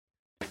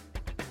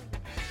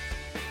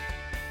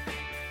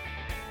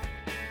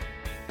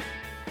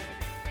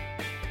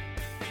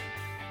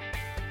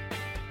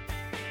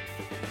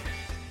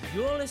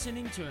You're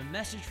listening to a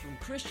message from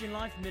Christian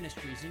Life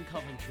Ministries in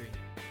Coventry,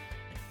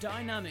 a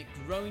dynamic,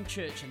 growing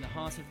church in the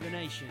heart of the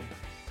nation.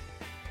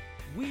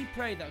 We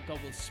pray that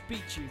God will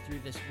speak to you through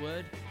this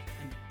word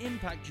and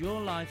impact your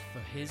life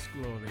for His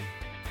glory.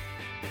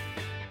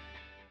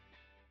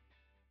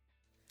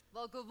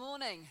 Well, good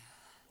morning.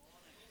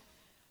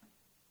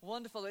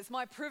 Wonderful. It's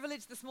my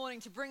privilege this morning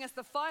to bring us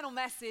the final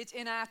message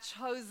in our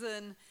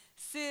Chosen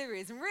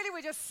series. And really,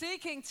 we're just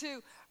seeking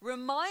to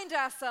remind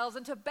ourselves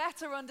and to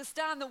better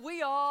understand that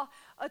we are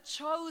a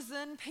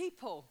chosen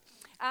people.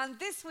 And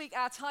this week,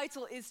 our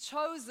title is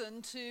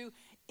Chosen to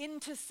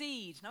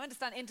Intercede. Now, I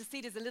understand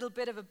intercede is a little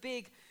bit of a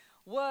big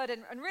word,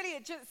 and really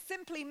it just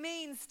simply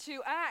means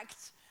to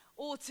act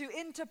or to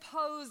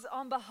interpose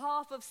on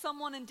behalf of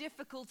someone in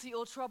difficulty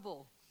or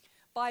trouble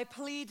by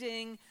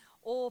pleading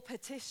or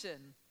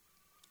petition.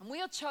 And we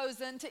are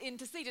chosen to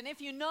intercede. And if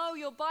you know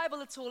your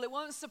Bible at all, it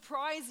won't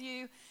surprise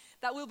you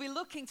that we'll be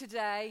looking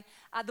today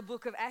at the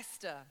book of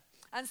Esther.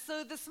 And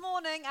so this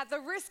morning, at the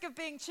risk of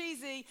being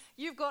cheesy,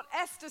 you've got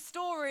Esther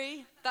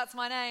Story, that's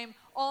my name,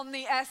 on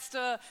the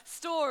Esther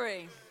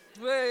Story.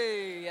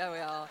 Whee, there we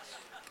are.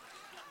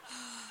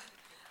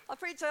 I'll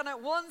preach on it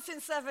once in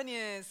 7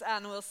 years,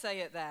 and we'll say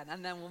it then,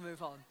 and then we'll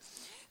move on.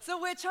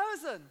 So we're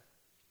chosen.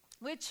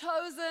 We're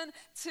chosen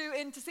to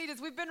intercede.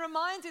 As we've been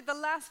reminded the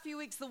last few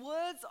weeks, the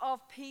words of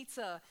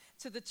Peter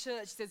to the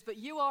church says, but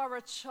you are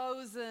a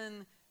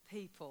chosen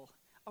people,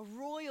 a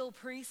royal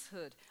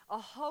priesthood, a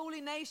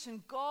holy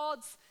nation,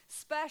 God's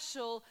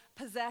special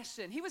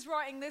possession. He was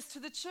writing this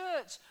to the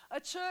church, a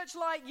church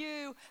like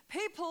you,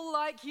 people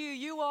like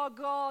you are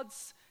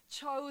God's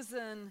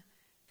chosen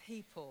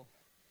people.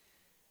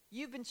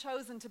 You've been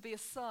chosen to be a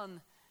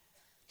son,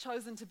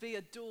 chosen to be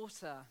a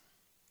daughter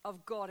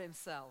of God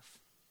Himself.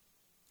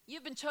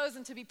 You've been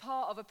chosen to be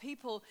part of a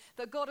people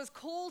that God has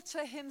called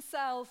to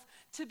Himself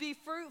to be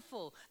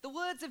fruitful. The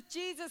words of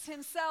Jesus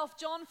Himself,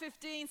 John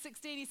 15:16,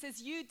 He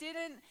says, you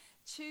didn't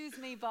choose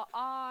me, but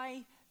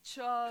I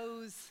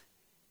chose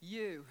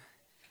you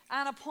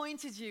and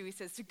appointed you, He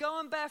says, to go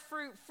and bear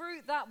fruit,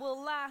 fruit that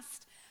will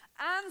last,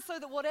 and so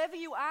that whatever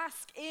you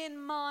ask in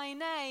my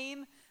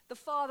name, the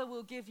Father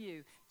will give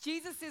you.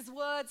 Jesus'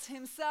 words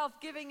Himself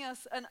giving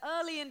us an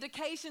early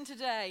indication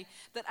today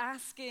that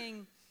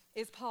asking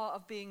is part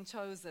of being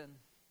chosen.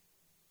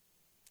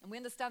 And we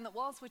understand that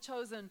whilst we're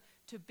chosen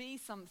to be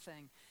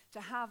something, to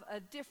have a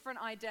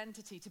different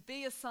identity, to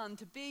be a son,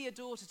 to be a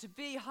daughter, to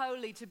be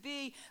holy, to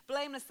be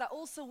blameless, that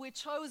also we're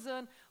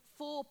chosen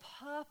for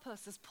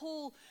purpose. As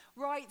Paul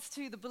writes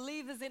to the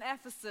believers in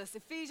Ephesus,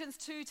 Ephesians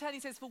 2:10, he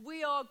says, for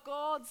we are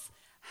God's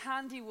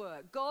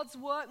handiwork, God's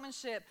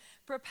workmanship,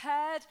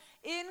 prepared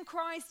in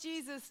Christ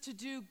Jesus to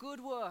do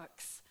good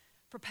works,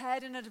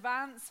 prepared in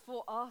advance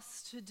for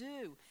us to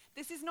do.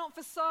 This is not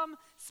for some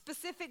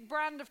specific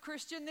brand of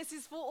Christian. This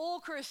is for all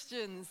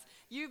Christians.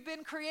 You've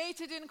been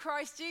created in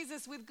Christ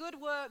Jesus with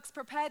good works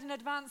prepared in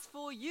advance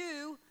for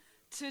you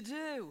to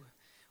do.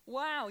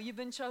 Wow, you've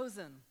been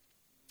chosen.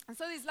 And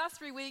so these last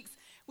 3 weeks,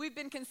 we've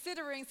been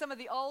considering some of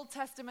the Old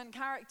Testament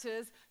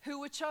characters who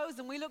were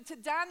chosen. We looked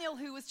at Daniel,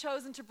 who was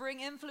chosen to bring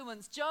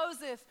influence,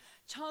 Joseph,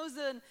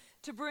 chosen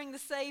to bring the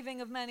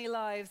saving of many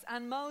lives,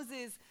 and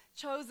Moses,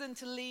 chosen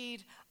to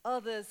lead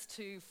others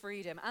to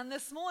freedom. And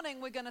this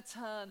morning, we're going to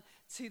turn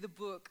to the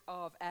book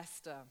of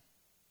Esther.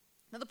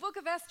 Now, the book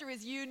of Esther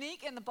is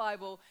unique in the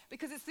Bible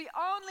because it's the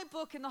only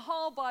book in the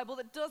whole Bible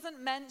that doesn't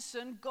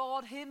mention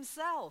God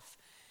Himself.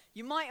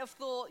 You might have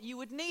thought you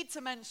would need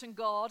to mention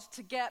God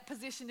to get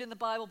positioned in the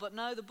Bible, but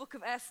no, the book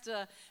of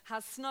Esther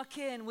has snuck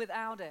in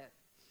without it.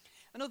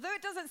 And although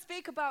it doesn't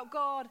speak about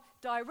God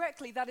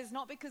directly, that is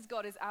not because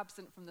God is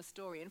absent from the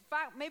story. In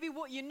fact, maybe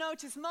what you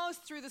notice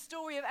most through the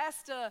story of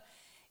Esther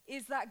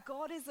is that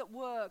God is at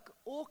work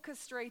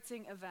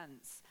orchestrating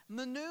events,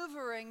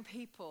 maneuvering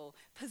people,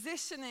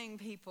 positioning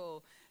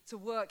people to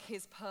work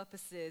His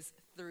purposes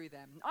through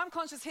them. I'm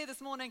conscious here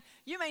this morning,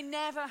 you may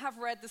never have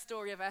read the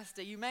story of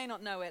Esther, you may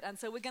not know it, and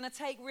so we're going to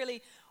take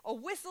really a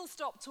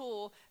whistle-stop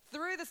tour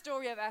through the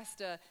story of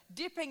Esther,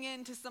 dipping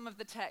into some of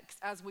the text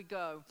as we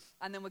go,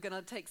 and then we're going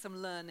to take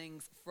some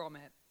learnings from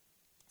it.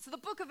 So the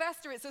book of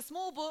Esther, it's a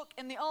small book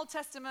in the Old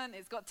Testament.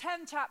 It's got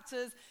 10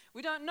 chapters.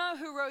 We don't know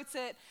who wrote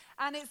it.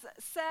 And it's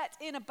set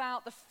in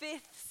about the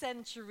 5th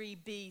century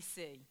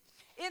BC.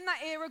 In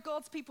that era,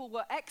 God's people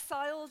were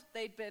exiled.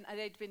 They'd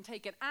been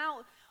taken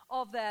out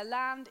of their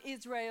land,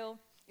 Israel.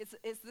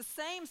 It's the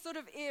same sort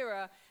of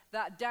era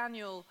that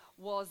Daniel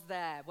was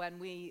there when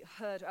we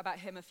heard about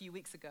him a few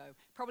weeks ago.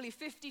 Probably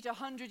 50 to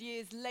 100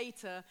 years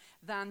later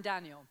than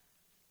Daniel.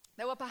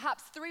 There were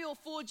perhaps 3 or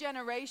 4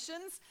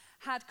 generations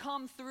had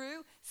come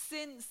through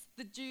since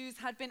the Jews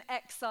had been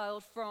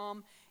exiled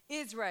from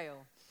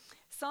Israel.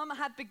 Some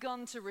had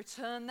begun to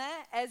return there.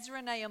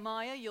 Ezra,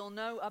 Nehemiah, you'll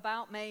know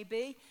about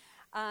maybe.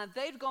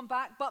 They'd gone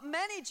back, but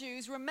many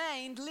Jews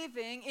remained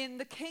living in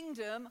the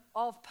kingdom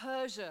of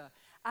Persia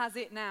as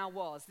it now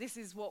was. This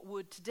is what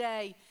would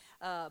today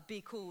be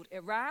called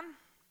Iran,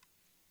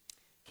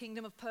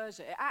 kingdom of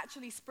Persia. It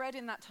actually spread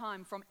in that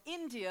time from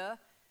India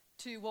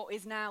to what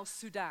is now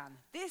Sudan.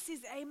 This is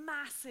a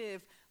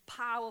massive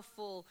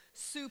powerful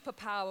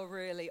superpower,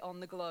 really, on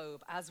the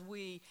globe as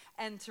we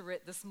enter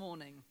it this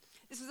morning.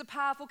 This was a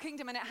powerful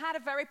kingdom, and it had a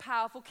very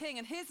powerful king.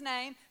 And his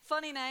name,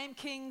 funny name,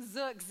 King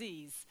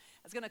Xerxes.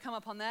 It's going to come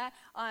up on there.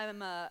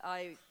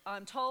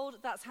 I'm told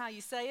that's how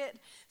you say it,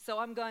 so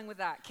I'm going with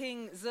that,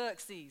 King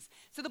Xerxes.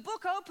 So the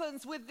book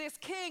opens with this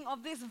king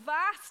of this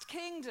vast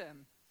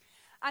kingdom.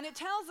 And it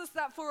tells us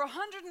that for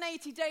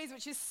 180 days,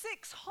 which is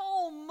 6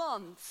 whole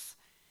months,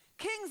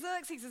 King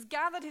Xerxes has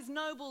gathered his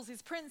nobles,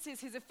 his princes,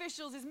 his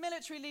officials, his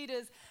military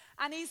leaders,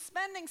 and he's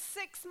spending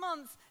 6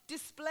 months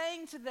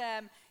displaying to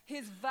them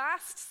his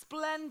vast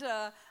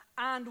splendor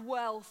and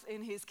wealth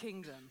in his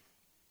kingdom.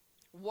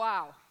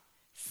 Wow,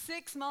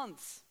 6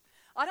 months.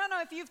 I don't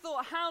know if you've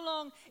thought how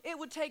long it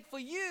would take for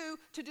you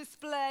to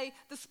display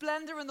the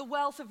splendor and the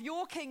wealth of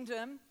your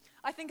kingdom.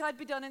 I think I'd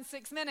be done in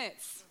 6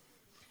 minutes.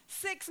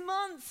 6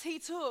 months he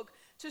took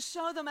to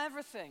show them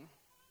everything.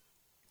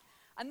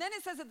 And then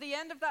it says at the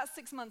end of that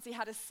 6 months, he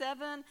had a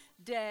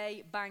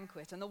 7-day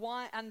banquet. And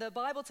the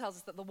Bible tells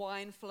us that the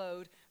wine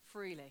flowed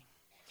freely.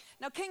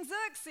 Now, King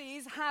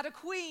Xerxes had a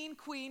queen,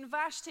 Queen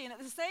Vashti. And at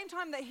the same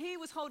time that he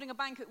was holding a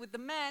banquet with the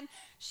men,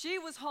 she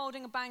was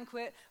holding a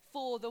banquet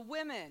for the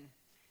women.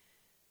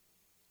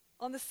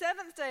 On the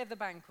 7th day of the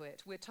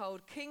banquet, we're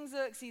told King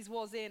Xerxes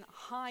was in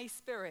high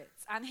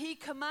spirits. And he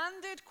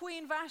commanded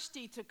Queen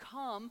Vashti to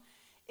come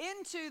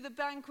into the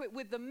banquet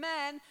with the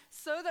men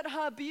so that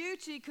her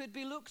beauty could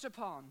be looked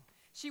upon.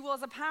 She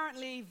was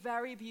apparently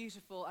very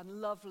beautiful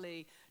and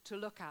lovely to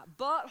look at.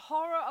 But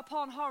horror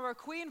upon horror,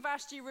 Queen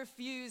Vashti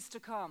refused to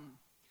come.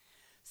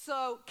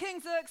 So King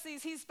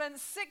Xerxes, he spent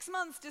 6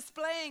 months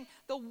displaying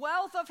the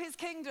wealth of his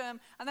kingdom,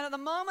 and then at the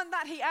moment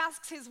that he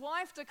asks his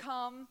wife to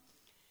come,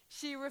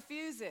 she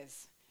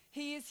refuses.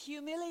 He is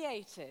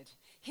humiliated.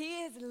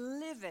 He is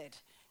livid.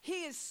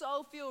 He is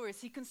so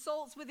furious. He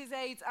consults with his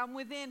aides, and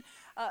within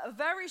a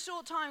very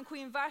short time,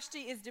 Queen Vashti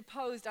is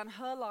deposed and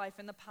her life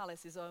in the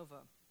palace is over.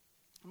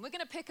 And we're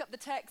going to pick up the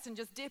text and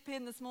just dip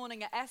in this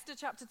morning at Esther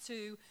chapter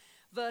 2,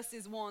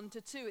 verses 1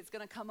 to 2. It's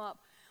going to come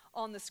up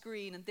on the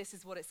screen, and this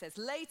is what it says.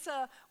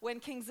 Later, when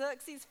King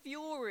Xerxes'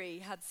 fury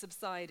had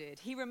subsided,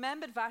 he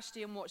remembered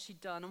Vashti and what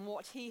she'd done and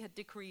what he had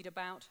decreed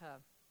about her.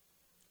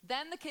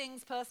 Then the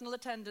king's personal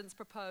attendants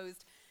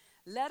proposed,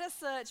 "Let a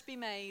search be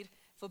made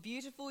for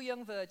beautiful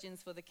young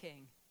virgins for the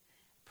king."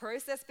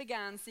 Process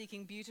began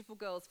seeking beautiful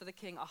girls for the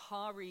king, a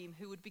harem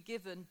who would be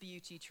given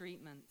beauty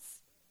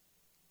treatments.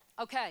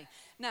 Okay,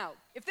 now,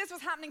 if this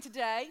was happening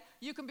today,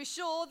 you can be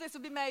sure this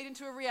would be made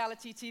into a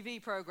reality TV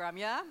program,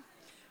 yeah?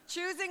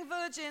 Choosing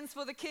virgins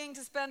for the king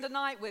to spend a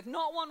night with.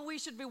 Not one we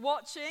should be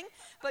watching,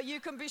 but you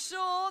can be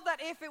sure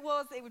that if it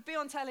was, it would be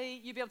on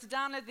telly, you'd be able to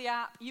download the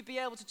app, you'd be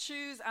able to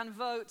choose and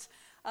vote.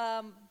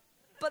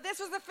 But this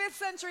was the 5th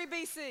century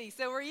BC,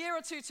 so we're a year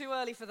or two too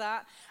early for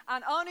that.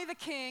 And only the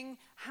king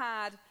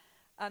had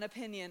an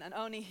opinion, and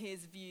only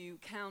his view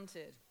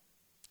counted.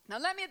 Now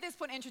let me at this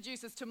point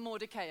introduce us to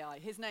Mordecai.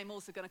 His name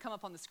also going to come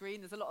up on the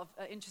screen. There's a lot of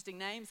interesting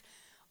names.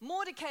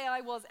 Mordecai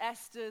was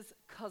Esther's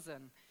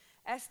cousin.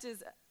 Esther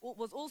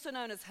was also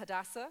known as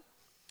Hadassah.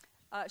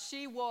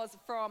 She was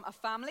from a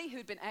family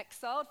who'd been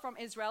exiled from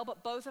Israel,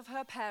 but both of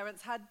her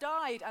parents had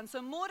died. And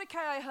so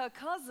Mordecai, her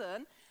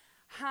cousin,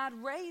 had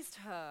raised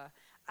her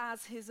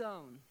as his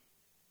own.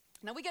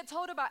 Now we get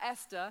told about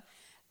Esther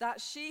that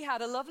she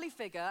had a lovely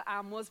figure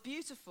and was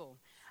beautiful.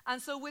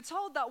 And so we're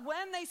told that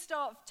when they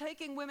start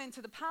taking women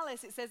to the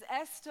palace, it says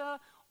Esther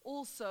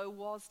also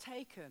was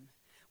taken.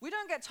 We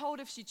don't get told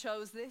if she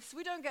chose this.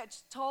 We don't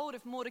get told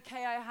if Mordecai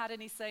had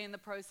any say in the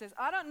process.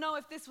 I don't know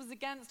if this was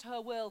against her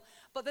will,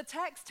 but the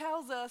text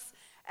tells us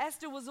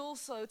Esther was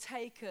also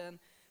taken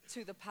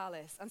to the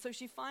palace. And so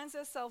she finds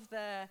herself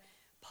there,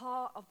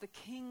 part of the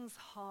king's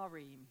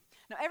harem.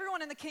 Now,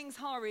 everyone in the king's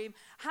harem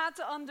had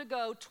to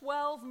undergo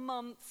 12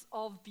 months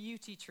of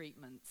beauty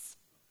treatments.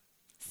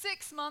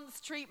 6 months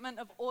treatment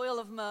of oil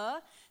of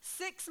myrrh,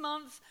 6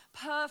 months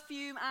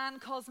perfume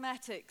and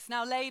cosmetics.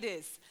 Now,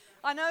 ladies,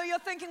 I know you're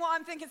thinking what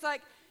I'm thinking. It's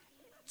like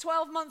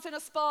 12 months in a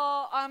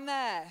spa, I'm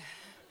there.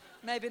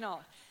 Maybe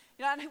not.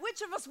 You know, and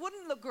which of us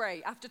wouldn't look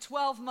great after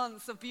 12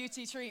 months of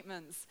beauty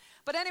treatments?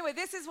 But anyway,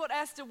 this is what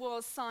Esther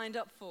was signed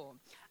up for.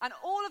 And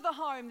all of the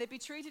harem, they'd be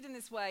treated in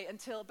this way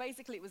until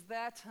basically it was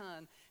their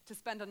turn to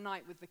spend a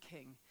night with the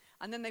king.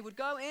 And then they would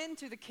go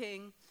into the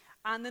king,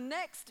 and the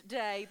next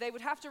day they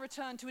would have to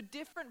return to a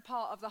different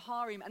part of the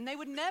harem, and they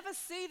would never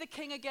see the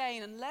king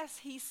again unless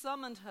he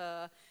summoned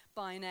her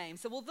by name.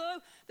 So although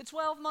the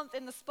 12-month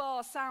in the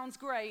spa sounds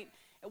great,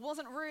 it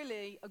wasn't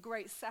really a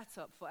great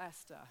setup for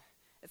Esther.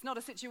 It's not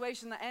a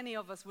situation that any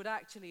of us would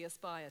actually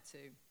aspire to.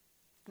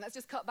 And let's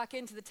just cut back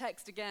into the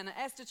text again.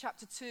 Esther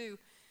chapter 2,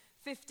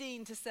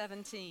 15 to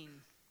 17.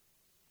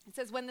 It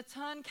says, when the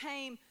turn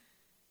came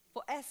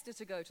for Esther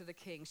to go to the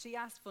king, she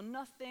asked for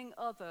nothing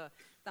other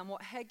than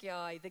what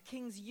Hegai, the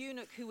king's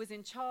eunuch who was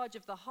in charge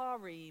of the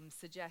harem,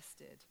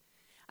 suggested.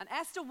 And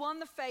Esther won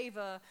the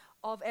favor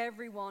of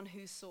everyone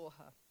who saw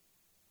her.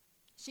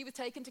 She was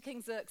taken to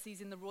King Xerxes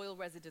in the royal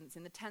residence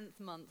in the 10th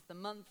month, the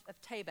month of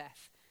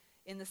Tebeth,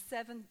 in the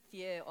 7th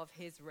year of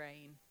his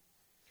reign.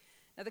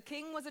 Now the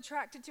king was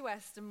attracted to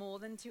Esther more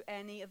than to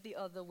any of the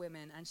other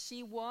women, and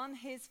she won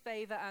his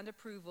favor and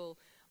approval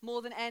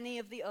more than any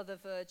of the other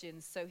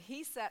virgins. So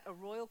he set a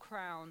royal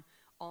crown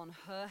on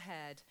her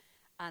head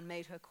and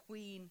made her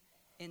queen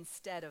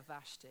instead of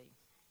Vashti.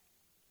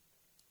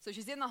 So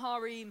she's in the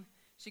harem.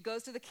 She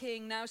goes to the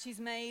king. Now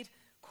she's made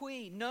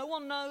queen. No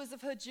one knows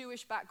of her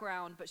Jewish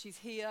background, but she's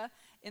here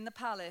in the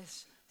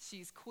palace.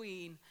 She's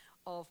queen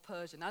of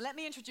Persia. Now let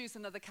me introduce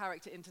another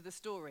character into the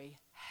story,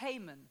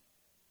 Haman.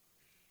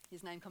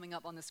 His name coming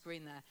up on the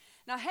screen there.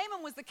 Now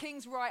Haman was the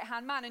king's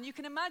right-hand man, and you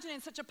can imagine in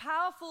such a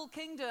powerful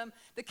kingdom,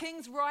 the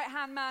king's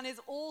right-hand man is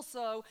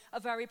also a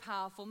very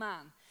powerful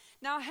man.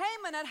 Now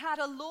Haman had had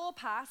a law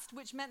passed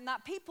which meant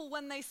that people,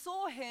 when they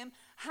saw him,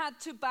 had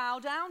to bow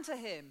down to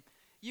him.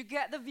 You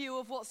get the view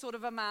of what sort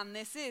of a man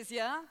this is,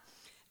 yeah?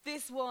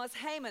 This was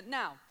Haman.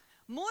 Now,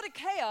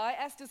 Mordecai,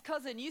 Esther's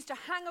cousin, used to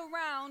hang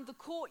around the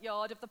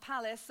courtyard of the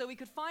palace so he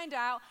could find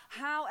out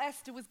how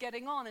Esther was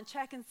getting on and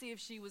check and see if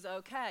she was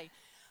okay.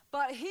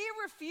 But he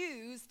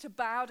refused to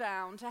bow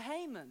down to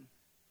Haman.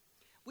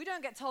 We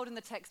don't get told in the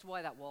text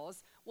why that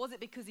was. Was it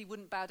because he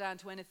wouldn't bow down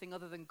to anything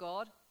other than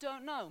God?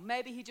 Don't know.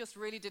 Maybe he just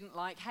really didn't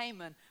like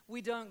Haman.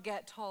 We don't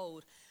get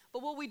told.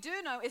 But what we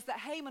do know is that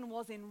Haman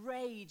was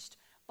enraged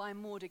by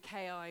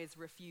Mordecai's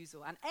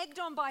refusal. And egged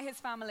on by his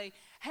family,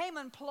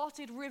 Haman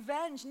plotted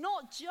revenge,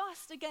 not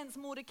just against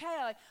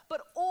Mordecai,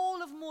 but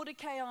all of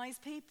Mordecai's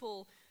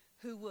people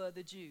who were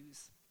the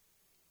Jews.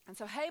 And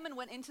so Haman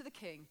went into the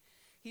king.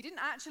 He didn't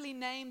actually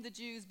name the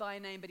Jews by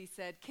name, but he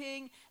said,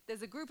 King,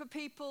 there's a group of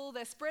people,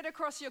 they're spread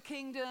across your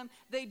kingdom,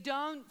 they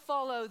don't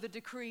follow the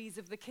decrees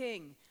of the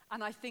king,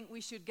 and I think we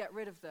should get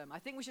rid of them. I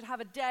think we should have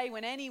a day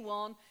when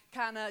anyone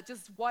can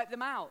just wipe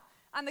them out.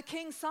 And the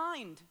king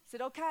signed, said,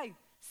 okay,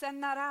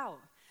 send that out.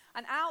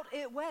 And out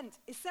it went.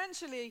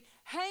 Essentially,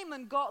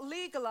 Haman got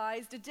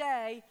legalized a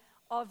day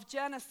of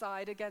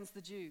genocide against the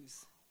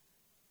Jews.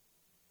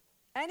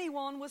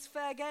 Anyone was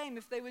fair game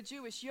if they were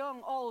Jewish.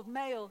 Young, old,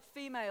 male,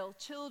 female,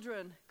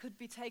 children could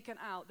be taken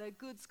out. Their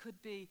goods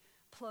could be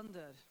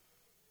plundered.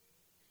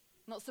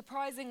 Not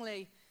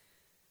surprisingly,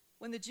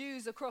 when the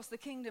Jews across the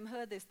kingdom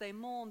heard this, they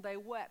mourned, they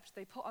wept,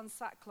 they put on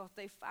sackcloth,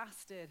 they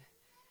fasted.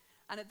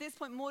 And at this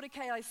point,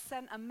 Mordecai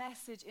sent a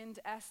message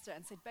into Esther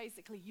and said,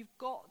 basically, you've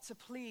got to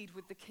plead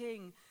with the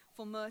king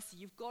for mercy.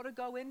 You've got to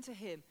go into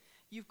him.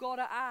 You've got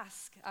to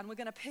ask. And we're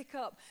going to pick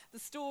up the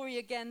story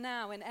again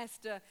now in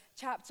Esther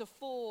chapter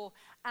 4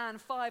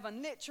 and 5.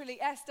 And literally,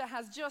 Esther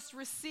has just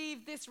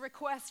received this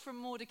request from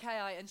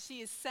Mordecai, and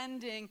she is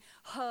sending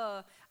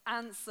her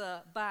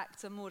answer back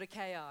to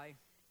Mordecai.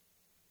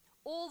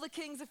 All the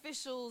king's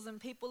officials and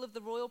people of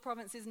the royal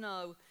provinces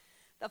know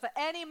that for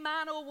any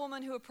man or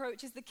woman who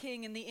approaches the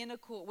king in the inner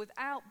court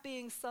without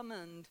being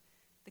summoned,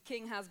 the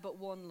king has but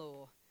one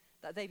law,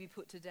 that they be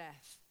put to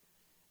death,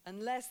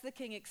 unless the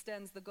king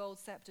extends the gold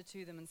scepter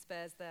to them and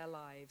spares their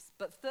lives.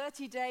 But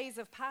 30 days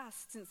have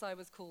passed since I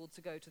was called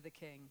to go to the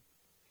king.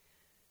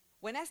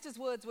 When Esther's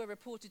words were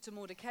reported to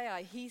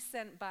Mordecai, he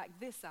sent back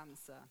this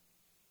answer.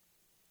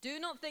 Do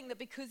not think that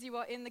because you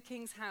are in the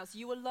king's house,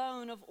 you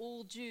alone of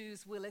all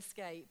Jews will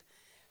escape.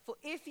 For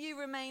if you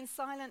remain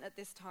silent at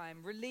this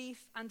time,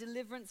 relief and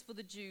deliverance for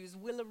the Jews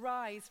will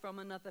arise from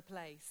another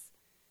place.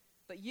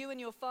 But you and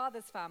your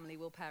father's family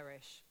will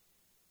perish.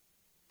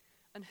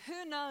 And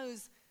who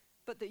knows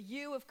but that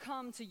you have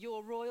come to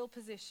your royal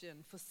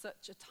position for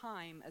such a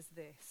time as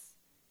this?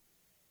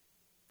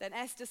 Then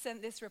Esther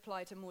sent this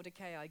reply to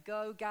Mordecai.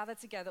 Go, gather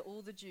together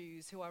all the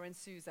Jews who are in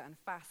Susa and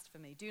fast for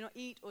me. Do not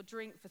eat or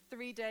drink for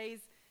 3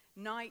 days,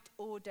 night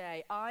or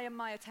day. I and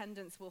my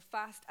attendants will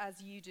fast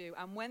as you do.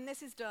 And when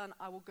this is done,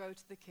 I will go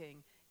to the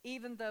king,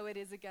 even though it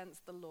is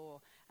against the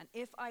law. And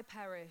if I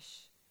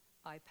perish,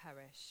 I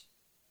perish.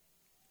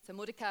 So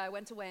Mordecai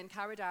went away and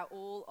carried out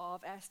all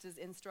of Esther's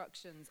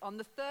instructions. On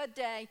the third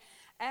day,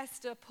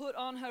 Esther put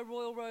on her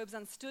royal robes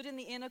and stood in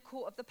the inner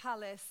court of the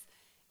palace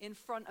in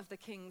front of the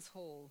king's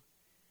hall.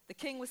 The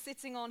king was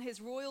sitting on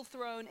his royal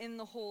throne in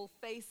the hall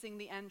facing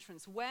the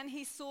entrance. When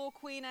he saw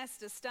Queen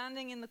Esther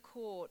standing in the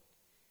court,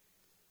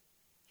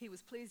 he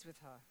was pleased with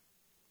her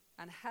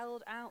and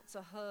held out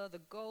to her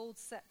the gold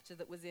scepter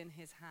that was in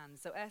his hand.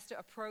 So Esther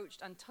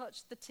approached and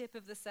touched the tip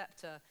of the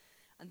scepter.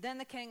 And then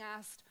the king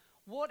asked,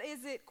 what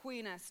is it,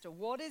 Queen Esther?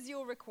 What is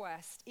your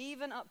request?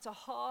 Even up to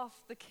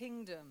half the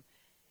kingdom,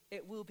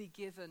 it will be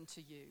given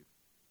to you.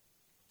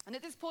 And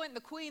at this point,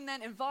 the queen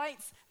then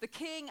invites the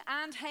king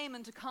and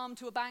Haman to come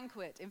to a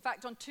banquet. In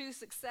fact, on 2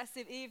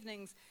 successive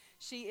evenings,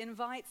 she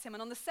invites him.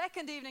 And on the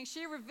second evening,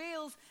 she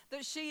reveals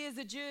that she is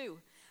a Jew.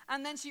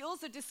 And then she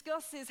also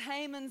discusses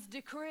Haman's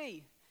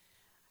decree.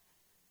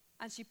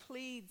 And she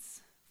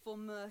pleads for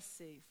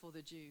mercy for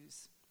the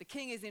Jews. The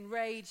king is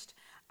enraged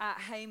at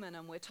Haman,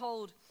 and we're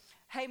told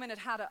Haman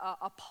had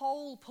a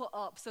pole put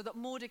up so that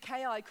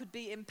Mordecai could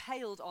be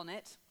impaled on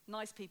it.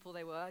 Nice people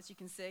they were, as you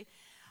can see.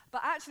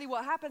 But actually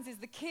what happens is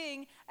the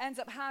king ends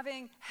up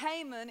having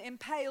Haman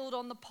impaled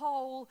on the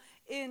pole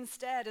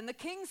instead. And the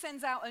king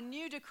sends out a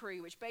new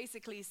decree which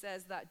basically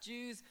says that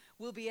Jews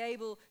will be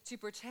able to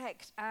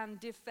protect and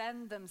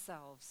defend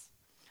themselves.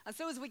 And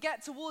so as we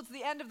get towards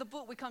the end of the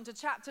book, we come to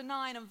chapter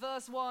 9 and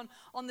verse 1.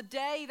 On the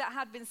day that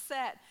had been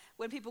set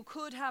when people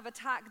could have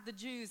attacked the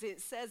Jews, it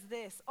says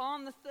this: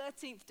 on the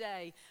 13th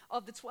day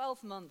of the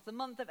 12th month, the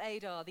month of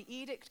Adar, the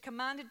edict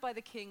commanded by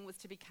the king was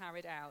to be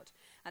carried out.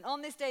 And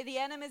on this day, the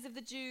enemies of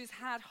the Jews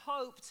had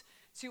hoped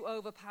to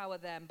overpower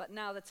them, but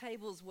now the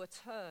tables were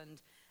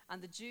turned,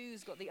 and the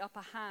Jews got the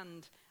upper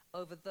hand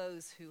over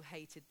those who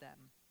hated them.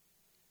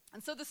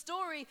 And so the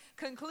story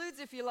concludes,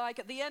 if you like,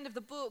 at the end of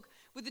the book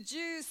with the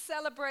Jews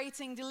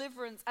celebrating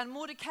deliverance and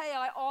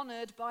Mordecai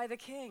honored by the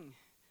king.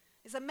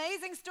 It's an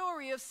amazing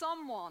story of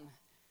someone,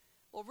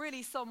 or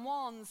really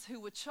someones, who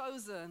were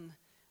chosen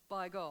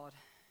by God,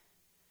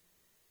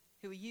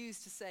 who were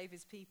used to save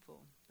his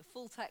people. The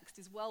full text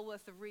is well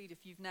worth a read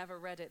if you've never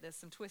read it. There's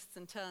some twists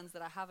and turns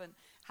that I haven't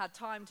had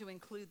time to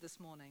include this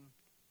morning.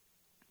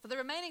 For the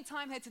remaining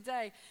time here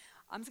today,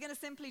 I'm just going to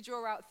simply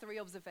draw out 3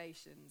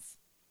 observations.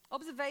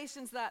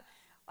 Observations that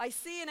I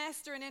see in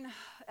Esther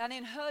and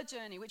in her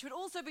journey, which would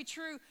also be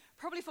true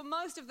probably for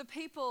most of the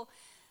people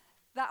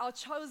that are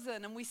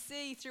chosen, and we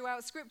see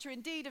throughout Scripture,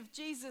 indeed, of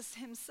Jesus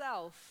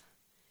himself,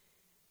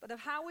 but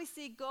of how we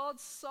see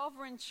God's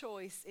sovereign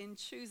choice in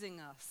choosing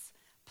us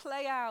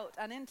play out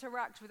and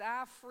interact with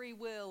our free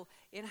will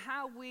in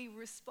how we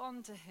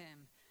respond to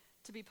him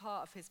to be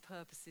part of his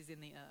purposes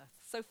in the earth.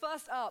 So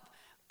first up,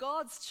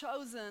 God's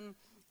chosen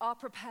are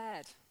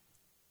prepared.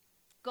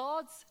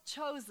 God's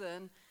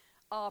chosen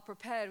are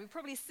prepared. We've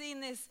probably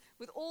seen this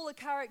with all the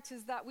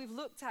characters that we've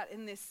looked at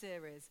in this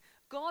series.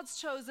 God's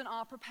chosen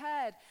are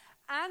prepared,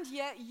 and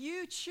yet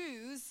you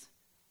choose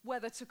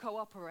whether to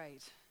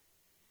cooperate.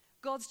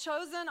 God's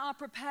chosen are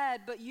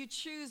prepared, but you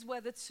choose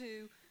whether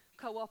to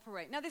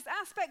cooperate. Now, this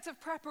aspect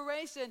of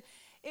preparation,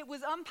 it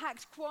was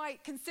unpacked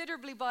quite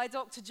considerably by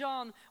Dr.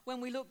 John when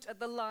we looked at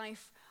the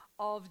life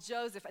of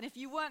Joseph. And if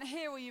you weren't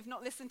here or you've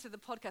not listened to the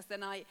podcast,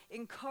 then I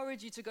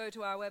encourage you to go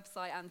to our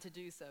website and to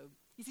do so.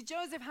 You see,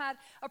 Joseph had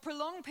a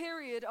prolonged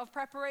period of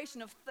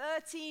preparation of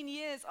 13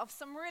 years of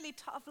some really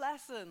tough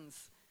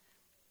lessons.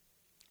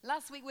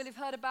 Last week we'll have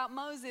heard about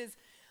Moses.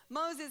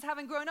 Moses,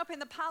 having grown up in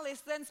the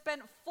palace, then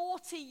spent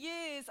 40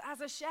 years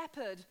as a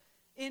shepherd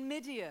in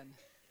Midian.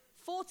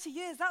 40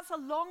 years, that's a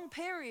long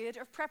period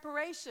of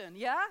preparation,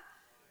 yeah?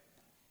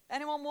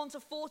 Anyone want a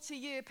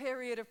 40-year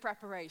period of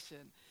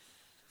preparation?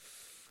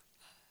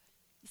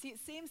 You see, it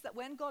seems that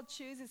when God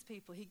chooses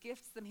people, he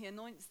gifts them, he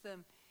anoints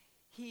them,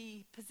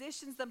 he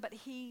positions them, but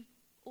he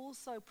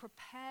also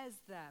prepares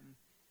them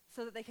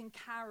so that they can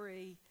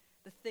carry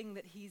the thing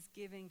that he's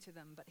giving to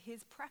them. But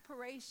his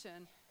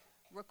preparation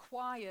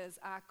requires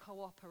our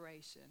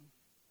cooperation.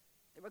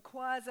 It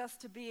requires us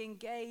to be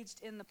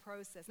engaged in the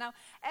process. Now,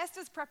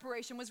 Esther's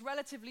preparation was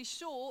relatively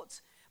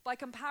short by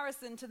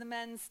comparison to the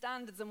men's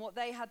standards and what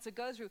they had to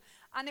go through.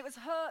 And it was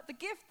the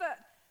gift that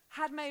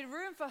had made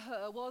room for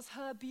her was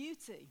her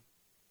beauty.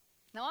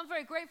 Now, I'm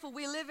very grateful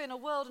we live in a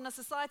world and a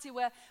society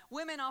where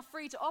women are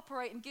free to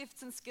operate in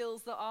gifts and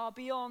skills that are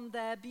beyond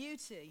their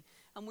beauty.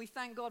 And we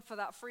thank God for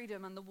that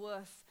freedom and the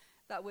worth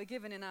that we're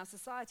given in our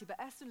society. But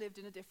Esther lived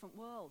in a different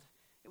world.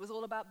 It was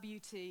all about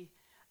beauty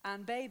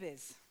and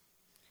babies.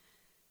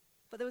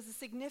 But there was a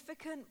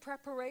significant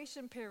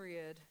preparation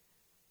period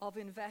of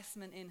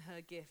investment in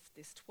her gift,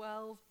 this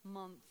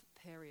 12-month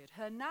period.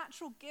 Her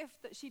natural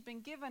gift that she'd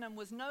been given and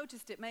was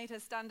noticed, it made her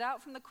stand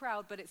out from the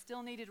crowd, but it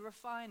still needed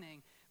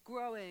refining,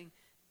 growing,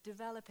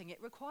 developing.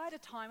 It required a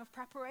time of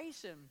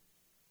preparation.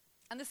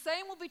 And the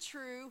same will be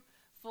true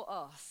for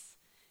us.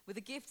 With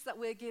the gifts that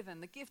we're given,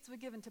 the gifts we're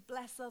given to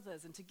bless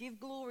others and to give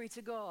glory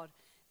to God,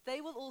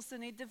 they will also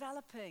need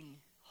developing,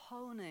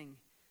 honing,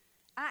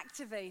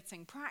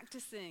 activating,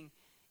 practicing,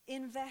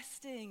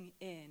 investing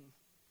in.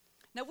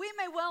 Now, we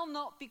may well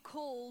not be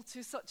called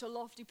to such a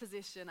lofty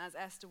position as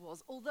Esther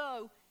was,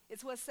 although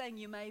it's worth saying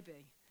you may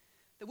be.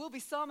 There will be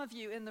some of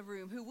you in the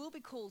room who will be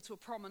called to a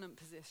prominent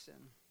position.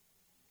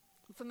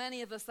 For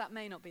many of us, that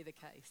may not be the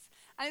case.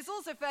 And it's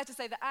also fair to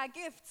say that our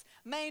gifts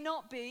may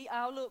not be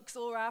our looks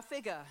or our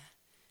figure.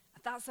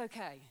 That's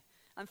okay.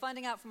 I'm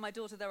finding out from my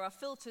daughter there are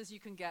filters you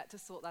can get to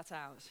sort that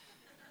out.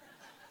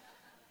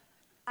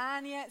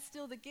 And yet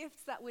still the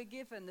gifts that we're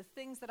given, the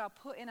things that are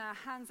put in our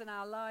hands and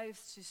our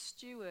lives to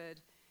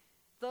steward,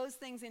 those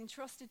things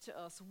entrusted to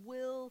us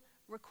will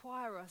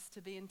require us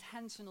to be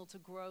intentional to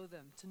grow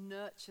them, to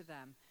nurture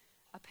them,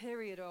 a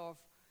period of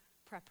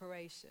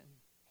preparation.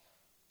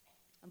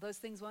 And those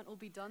things won't all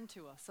be done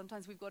to us.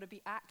 Sometimes we've got to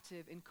be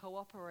active in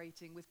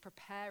cooperating with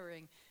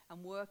preparing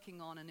and working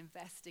on and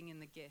investing in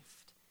the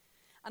gift.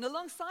 And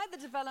alongside the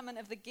development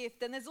of the gift,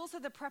 then there's also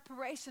the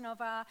preparation of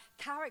our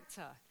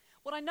character.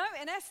 What I know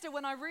in Esther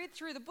when I read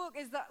through the book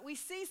is that we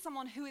see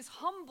someone who is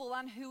humble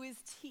and who is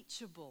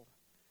teachable.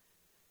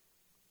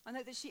 I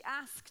know that she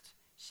asked,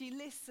 she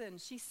listened,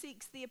 she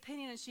seeks the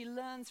opinion and she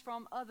learns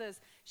from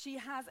others. She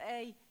has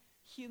a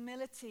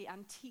humility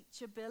and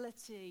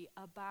teachability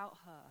about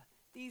her.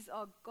 These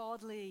are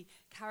godly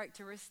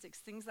characteristics,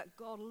 things that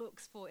God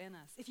looks for in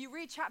us. If you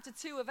read chapter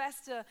 2 of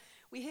Esther,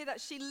 we hear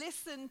that she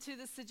listened to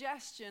the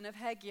suggestion of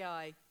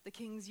Hegai, the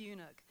king's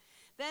eunuch.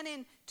 Then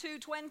in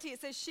 2:20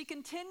 it says, she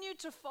continued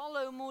to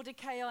follow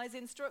Mordecai's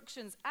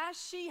instructions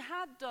as she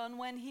had done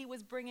when he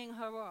was bringing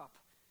her up.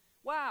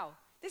 Wow,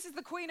 this is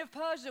the Queen of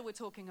Persia we're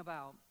talking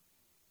about.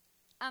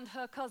 And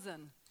her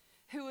cousin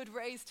who had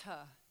raised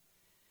her.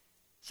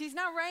 She's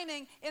now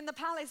reigning in the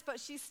palace, but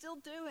she's still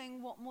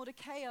doing what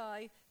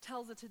Mordecai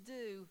tells her to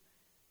do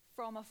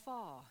from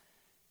afar.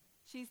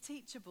 She's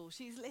teachable,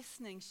 she's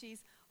listening,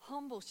 she's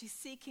humble, she's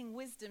seeking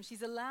wisdom,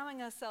 she's allowing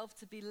herself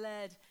to be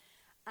led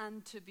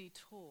and to be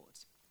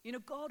taught. You know,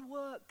 God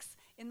works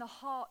in the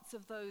hearts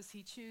of those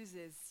he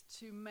chooses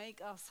to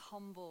make us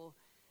humble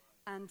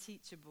and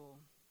teachable.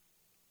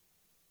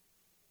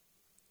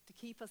 To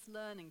keep us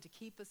learning, to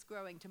keep us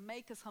growing, to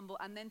make us humble,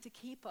 and then to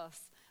keep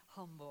us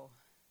humble.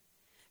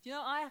 You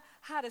know, I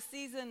had a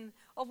season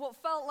of what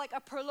felt like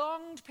a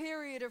prolonged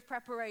period of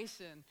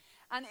preparation.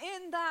 And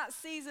in that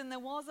season, there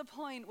was a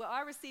point where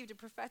I received a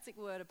prophetic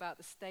word about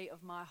the state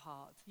of my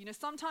heart. You know,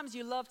 sometimes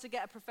you love to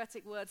get a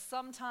prophetic word.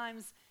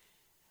 Sometimes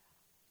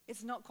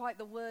it's not quite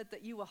the word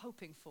that you were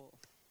hoping for.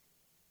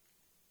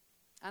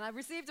 And I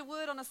received a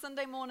word on a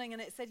Sunday morning,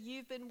 and it said,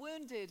 you've been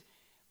wounded,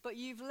 but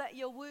you've let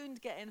your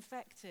wound get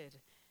infected.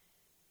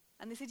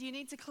 And they said, you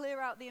need to clear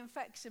out the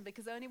infection,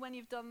 because only when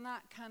you've done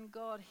that can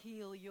God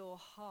heal your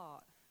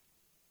heart.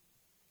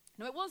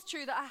 Now, it was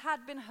true that I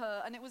had been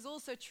hurt, and it was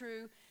also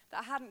true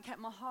that I hadn't kept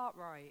my heart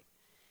right.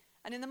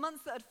 And in the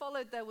months that had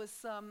followed, there was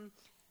some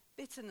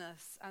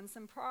bitterness and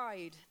some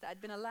pride that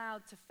had been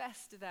allowed to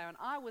fester there. And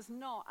I was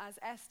not, as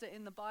Esther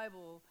in the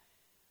Bible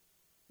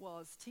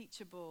was,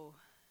 teachable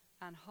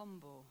and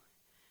humble.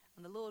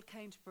 And the Lord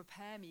came to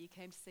prepare me. He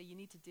came to say, you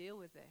need to deal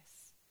with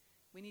this.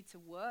 We need to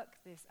work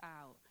this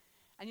out.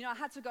 And, you know, I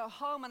had to go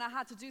home and I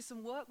had to do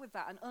some work with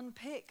that and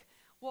unpick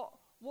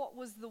what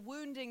was the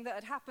wounding that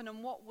had happened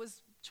and what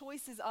was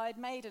choices I had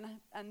made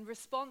and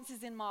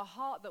responses in my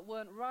heart that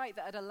weren't right,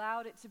 that had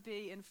allowed it to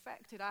be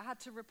infected. I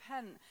had to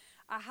repent.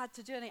 I had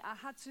to journey. I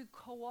had to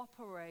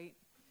cooperate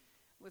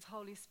with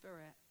Holy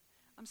Spirit.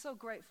 I'm so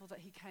grateful that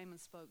he came and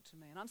spoke to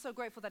me. And I'm so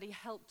grateful that he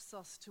helps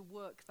us to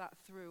work that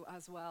through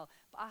as well.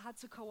 But I had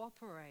to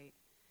cooperate.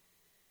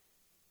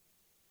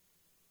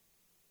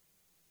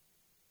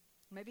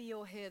 Maybe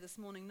you're here this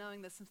morning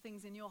knowing there's some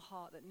things in your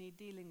heart that need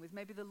dealing with.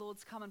 Maybe the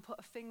Lord's come and put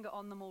a finger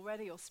on them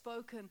already or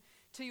spoken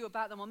to you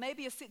about them. Or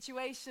maybe a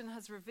situation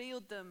has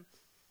revealed them.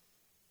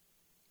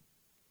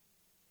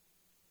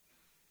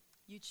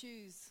 You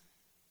choose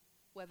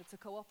whether to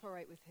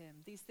cooperate with him.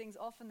 These things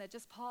often, they're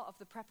just part of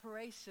the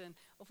preparation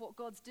of what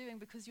God's doing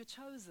because you're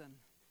chosen.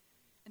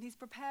 And he's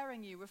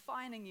preparing you,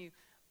 refining you.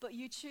 But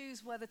you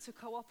choose whether to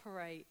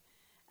cooperate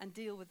and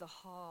deal with the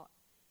heart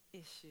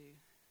issue.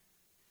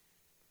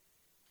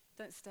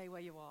 Don't stay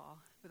where you are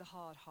with a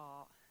hard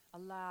heart.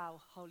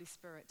 Allow Holy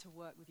Spirit to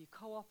work with you.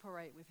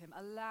 Cooperate with him.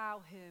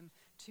 Allow him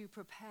to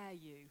prepare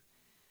you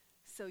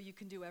so you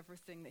can do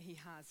everything that he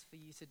has for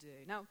you to do.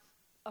 Now,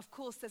 of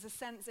course, there's a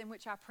sense in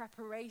which our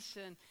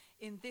preparation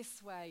in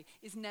this way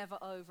is never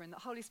over, and the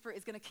Holy Spirit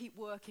is going to keep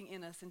working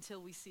in us until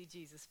we see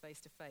Jesus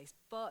face to face.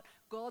 But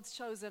God's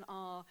chosen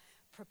are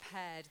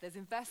prepared. There's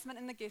investment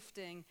in the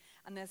gifting,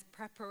 and there's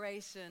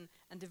preparation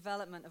and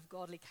development of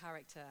godly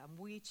character, and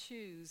we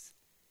choose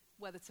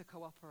whether to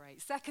cooperate.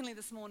 Secondly,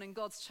 this morning,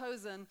 God's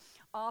chosen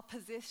are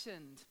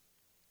positioned.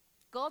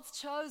 God's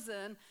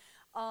chosen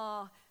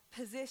are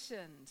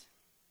positioned.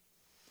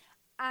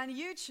 And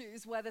you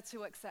choose whether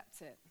to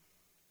accept it.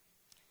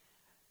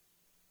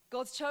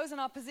 God's chosen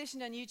are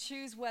positioned and you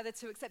choose whether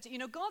to accept it. You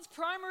know, God's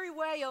primary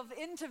way of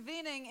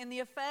intervening in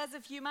the affairs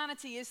of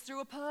humanity is through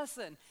a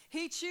person.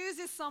 He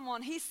chooses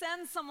someone, he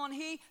sends someone,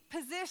 he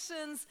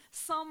positions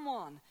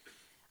someone.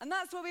 And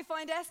that's where we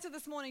find Esther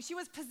this morning. She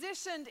was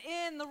positioned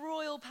in the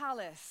royal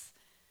palace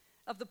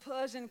of the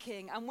Persian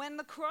king. And when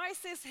the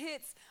crisis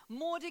hits,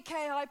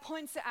 Mordecai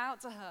points it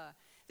out to her.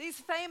 These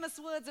famous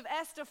words of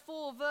Esther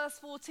 4, verse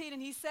 14.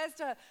 And he says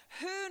to her,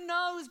 who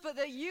knows but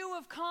that you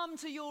have come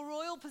to your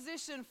royal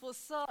position for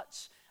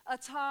such a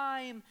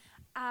time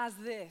as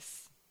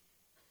this?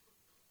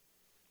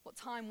 What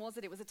time was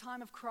it? It was a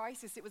time of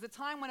crisis. It was a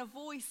time when a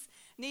voice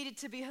needed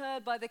to be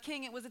heard by the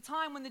king. It was a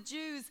time when the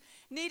Jews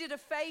needed a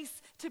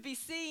face to be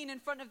seen in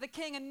front of the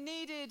king and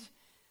needed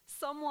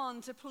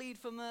someone to plead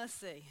for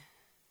mercy.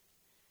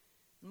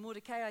 And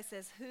Mordecai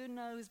says, who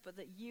knows but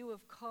that you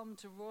have come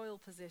to royal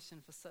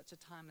position for such a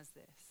time as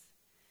this?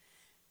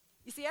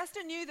 You see,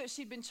 Esther knew that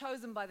she'd been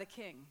chosen by the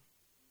king.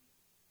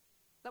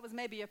 That was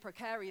maybe a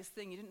precarious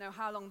thing. You didn't know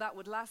how long that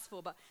would last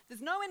for. But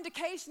there's no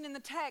indication in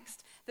the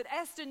text that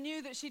Esther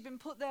knew that she'd been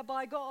put there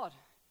by God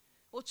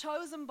or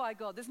chosen by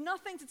God. There's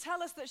nothing to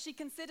tell us that she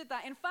considered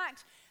that. In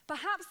fact,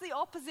 perhaps the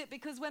opposite,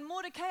 because when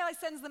Mordecai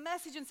sends the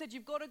message and said,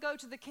 you've got to go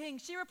to the king,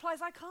 she replies,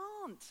 I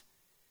can't.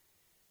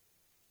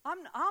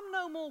 I'm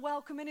no more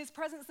welcome in his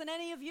presence than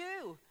any of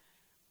you.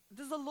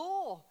 There's a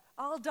law.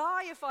 I'll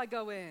die if I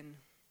go in.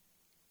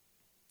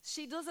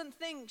 She doesn't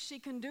think she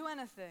can do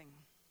anything.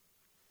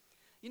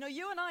 You know,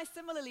 you and I,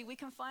 similarly, we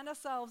can find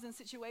ourselves in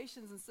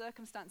situations and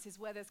circumstances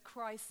where there's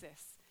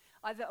crisis,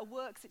 either a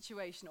work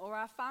situation or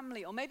our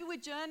family, or maybe we're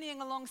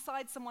journeying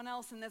alongside someone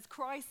else and there's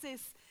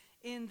crisis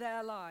in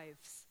their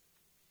lives.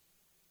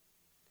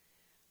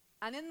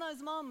 And in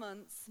those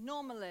moments,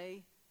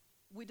 normally,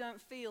 we don't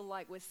feel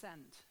like we're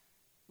sent.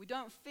 We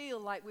don't feel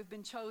like we've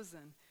been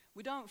chosen.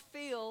 We don't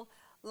feel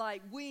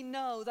like we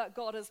know that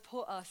God has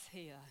put us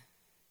here.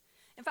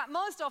 In fact,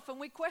 most often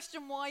we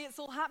question why it's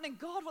all happening.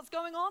 God, what's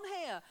going on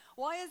here?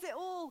 Why is it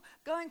all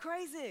going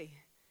crazy?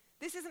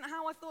 This isn't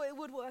how I thought it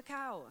would work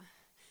out.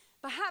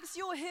 Perhaps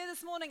you're here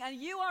this morning and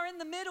you are in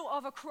the middle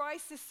of a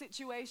crisis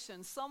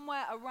situation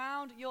somewhere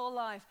around your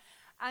life,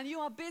 and you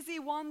are busy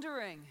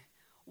wondering,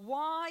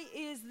 why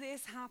is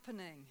this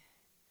happening?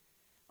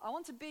 I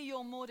want to be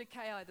your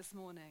Mordecai this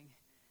morning.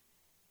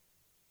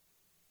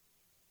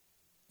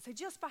 So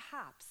just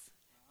perhaps,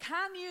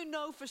 can you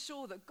know for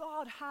sure that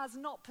God has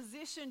not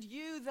positioned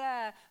you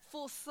there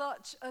for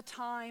such a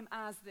time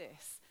as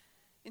this?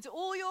 Into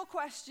all your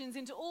questions,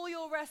 into all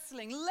your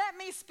wrestling, let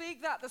me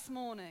speak that this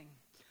morning.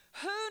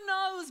 Who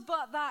knows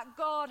but that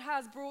God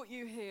has brought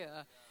you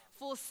here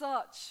for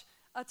such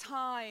a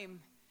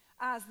time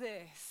as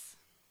this?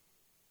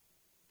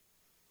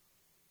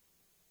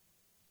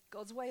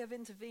 God's way of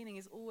intervening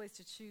is always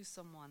to choose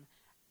someone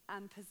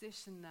and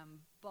position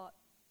them, but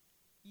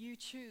you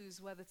choose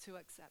whether to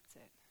accept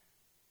it.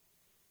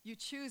 You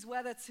choose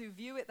whether to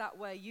view it that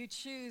way. You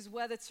choose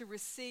whether to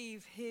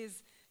receive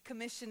his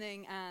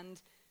commissioning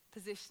and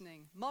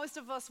positioning. Most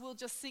of us will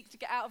just seek to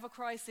get out of a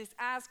crisis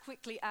as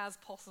quickly as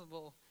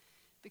possible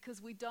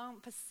because we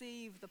don't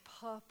perceive the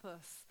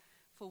purpose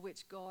for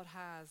which God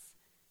has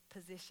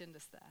positioned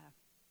us there.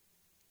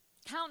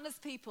 Countless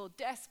people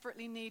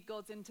desperately need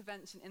God's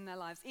intervention in their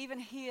lives, even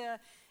here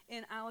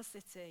in our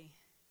city.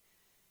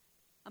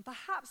 And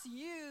perhaps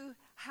you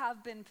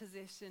have been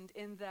positioned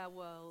in their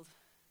world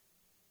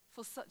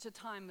for such a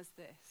time as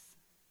this,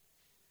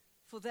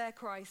 for their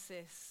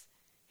crisis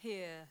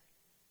here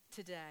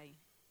today.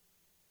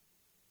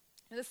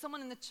 And there's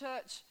someone in the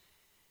church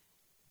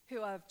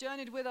who I've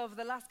journeyed with over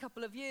the last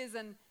couple of years,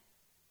 and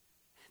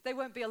they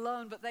won't be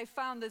alone, but they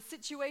found the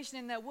situation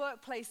in their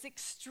workplace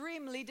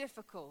extremely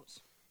difficult.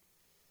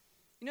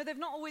 You know, they've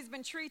not always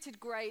been treated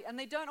great, and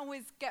they don't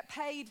always get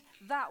paid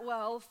that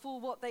well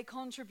for what they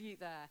contribute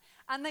there.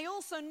 And they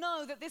also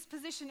know that this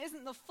position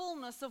isn't the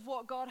fullness of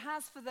what God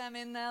has for them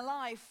in their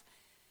life.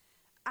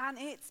 And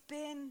it's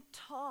been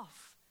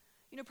tough.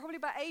 You know, probably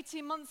about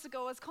 18 months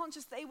ago, I was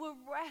conscious they were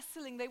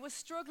wrestling, they were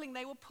struggling,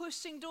 they were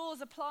pushing doors,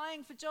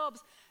 applying for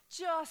jobs,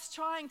 just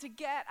trying to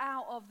get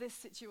out of this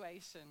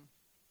situation.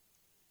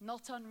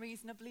 Not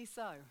unreasonably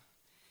so.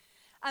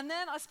 And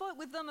then I spoke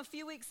with them a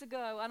few weeks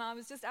ago, and I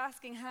was just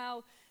asking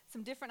how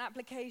some different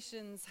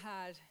applications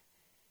had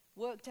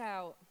worked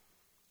out.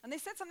 And they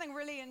said something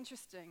really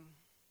interesting.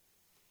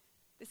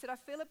 They said, I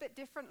feel a bit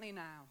differently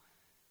now.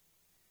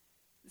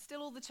 There's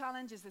still all the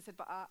challenges, they said,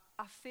 but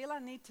I feel I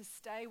need to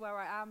stay where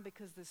I am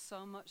because there's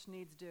so much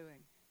needs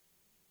doing.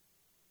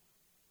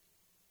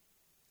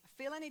 I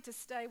feel I need to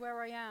stay where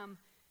I am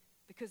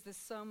because there's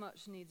so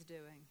much needs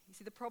doing. You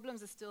see, the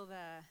problems are still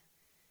there.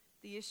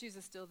 The issues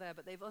are still there,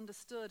 but they've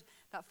understood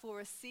that for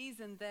a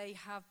season they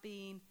have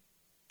been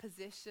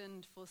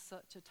positioned for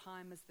such a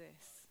time as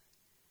this,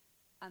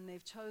 and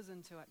they've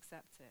chosen to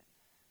accept it,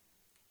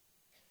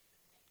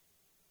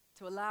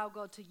 to allow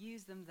God to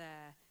use them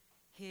there,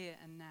 here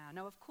and now.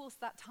 Now, of course,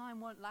 that time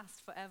won't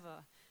last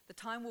forever. The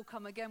time will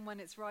come again when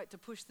it's right to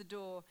push the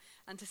door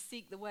and to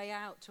seek the way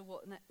out to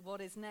what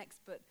is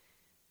next, but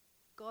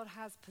God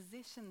has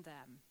positioned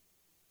them,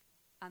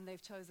 and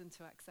they've chosen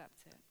to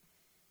accept it.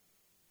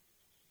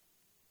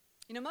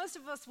 You know, most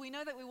of us, we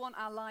know that we want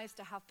our lives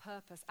to have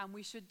purpose, and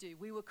we should do.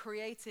 We were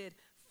created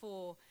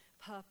for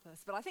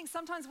purpose. But I think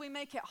sometimes we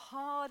make it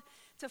hard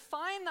to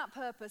find that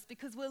purpose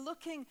because we're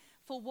looking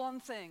for one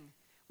thing.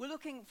 We're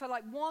looking for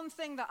like one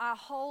thing that our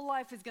whole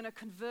life is going to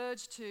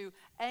converge to,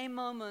 a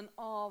moment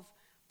of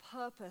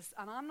purpose.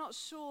 And I'm not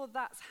sure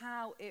that's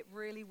how it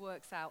really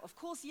works out. Of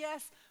course,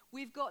 yes,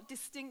 we've got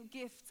distinct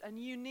gifts and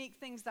unique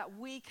things that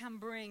we can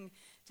bring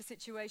to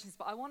situations.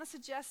 But I want to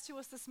suggest to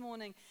us this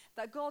morning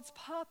that God's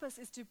purpose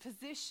is to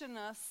position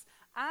us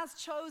as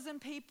chosen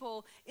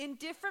people in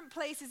different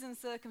places and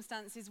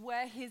circumstances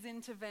where his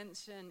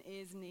intervention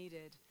is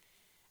needed.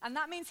 And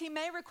that means he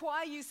may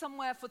require you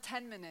somewhere for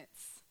 10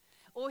 minutes,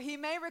 or he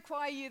may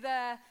require you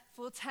there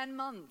for 10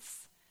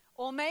 months,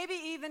 or maybe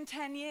even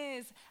 10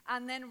 years,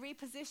 and then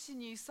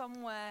reposition you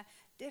somewhere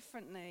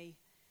differently.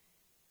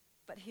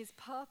 But his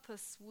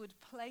purpose would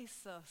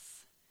place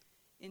us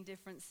in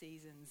different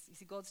seasons. You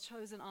see, God's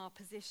chosen our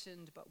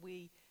positioned, but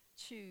we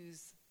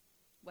choose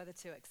whether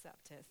to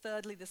accept it.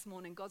 Thirdly, this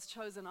morning, God's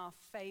chosen our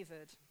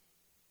favored.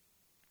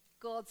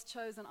 God's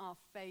chosen our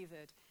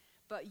favored,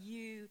 but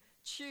you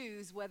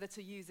choose whether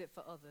to use it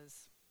for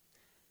others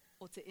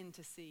or to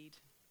intercede.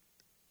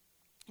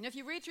 You know, if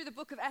you read through the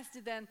book of Esther,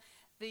 then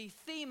the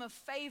theme of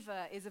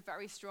favor is a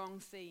very strong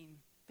theme,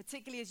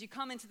 particularly as you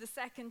come into the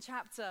second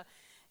chapter.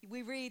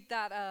 We read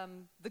that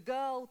the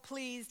girl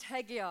pleased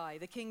Hegai,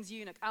 the king's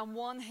eunuch, and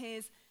won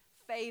his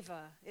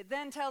favor. It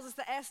then tells us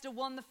that Esther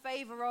won the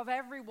favor of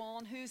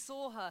everyone who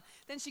saw her.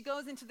 Then she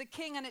goes into the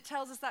king, and it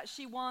tells us that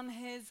she won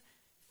his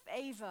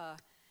favor.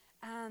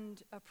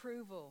 and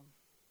approval.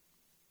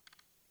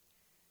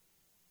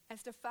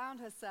 Esther found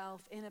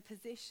herself in a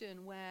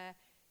position where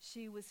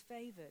she was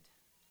favored.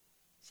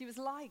 She was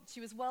liked,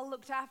 she was well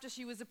looked after,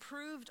 she was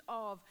approved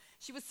of.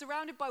 She was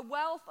surrounded by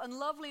wealth and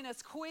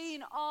loveliness,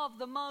 queen of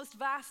the most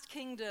vast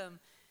kingdom.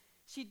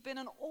 She'd been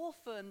an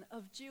orphan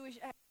of Jewish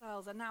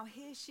exiles, and now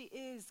here she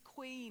is,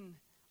 queen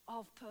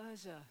of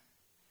Persia.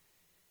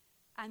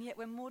 And yet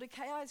when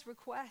Mordecai's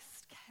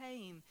request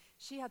came,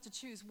 she had to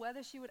choose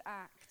whether she would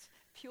act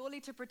purely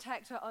to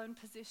protect her own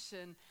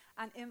position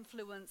and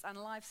influence and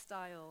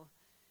lifestyle,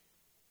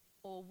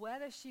 or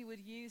whether she would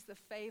use the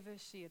favor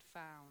she had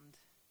found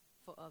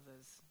for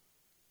others.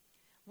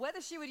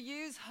 Whether she would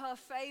use her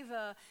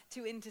favor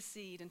to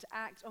intercede and to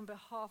act on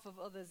behalf of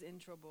others in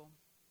trouble.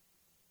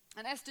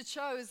 And Esther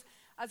chose,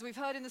 as we've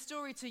heard in the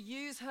story, to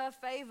use her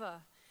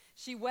favor.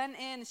 She went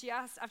in, she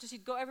asked, after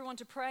she'd got everyone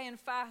to pray and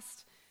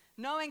fast,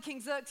 knowing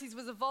King Xerxes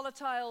was a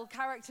volatile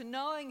character,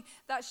 knowing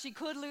that she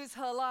could lose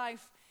her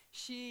life,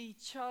 she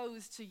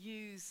chose to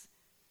use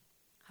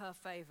her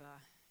favor.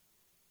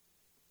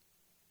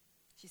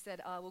 She said,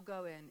 I will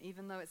go in,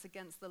 even though it's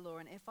against the law,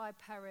 and if I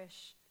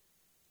perish,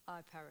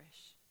 I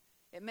perish.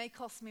 It may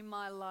cost me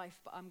my life,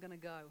 but I'm going to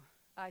go.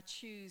 I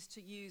choose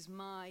to use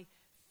my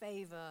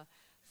favor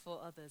for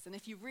others. And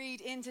if you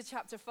read into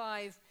chapter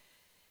 5,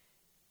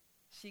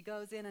 she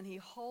goes in and he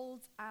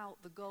holds out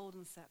the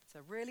golden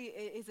scepter. Really,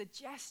 it is a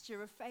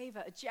gesture of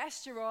favor, a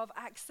gesture of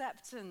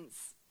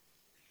acceptance.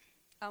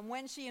 And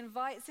when she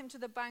invites him to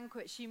the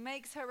banquet, she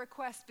makes her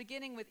request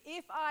beginning with,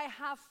 if I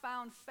have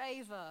found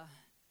favor,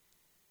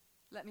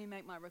 let me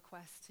make my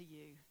request to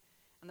you.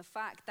 And the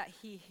fact that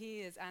he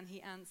hears and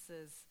he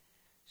answers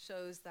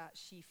shows that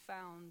she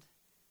found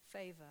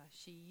favor.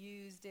 She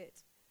used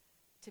it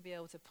to be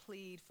able to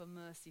plead for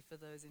mercy for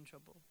those in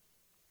trouble.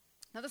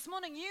 Now this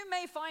morning you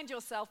may find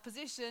yourself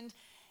positioned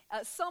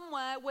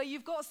somewhere where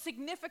you've got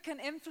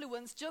significant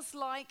influence, just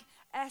like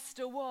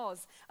Esther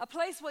was. A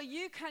place where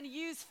you can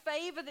use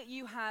favor that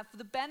you have for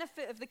the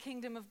benefit of the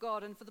kingdom of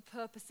God and for the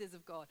purposes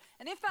of God.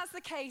 And if that's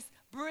the case,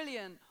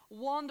 brilliant,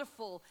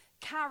 wonderful,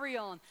 carry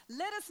on.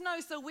 Let us know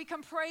so we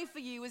can pray for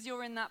you as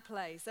you're in that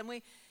place.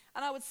 And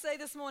I would say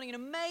this morning,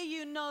 may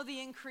you know the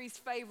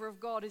increased favor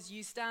of God as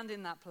you stand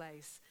in that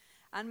place.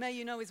 And may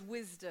you know his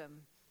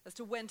wisdom as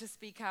to when to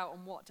speak out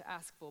and what to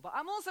ask for. But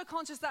I'm also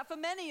conscious that for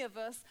many of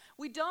us,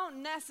 we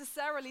don't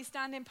necessarily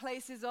stand in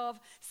places of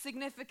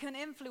significant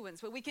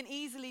influence where we can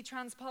easily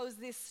transpose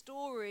this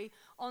story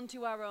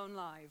onto our own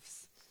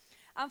lives.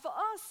 And for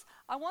us,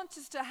 I want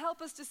us to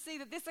help us to see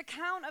that this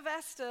account of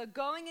Esther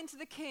going into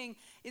the king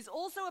is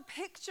also a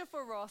picture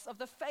for us of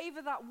the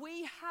favor that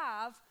we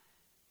have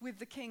with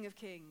the King of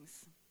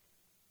Kings.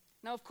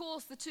 Now, of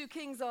course, the two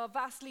kings are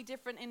vastly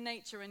different in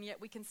nature, and yet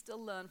we can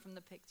still learn from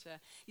the picture.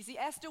 You see,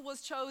 Esther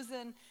was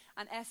chosen,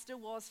 and Esther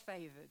was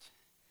favored.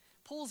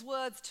 Paul's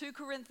words, 2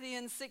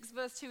 Corinthians 6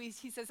 verse 2,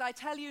 he says, I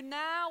tell you,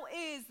 now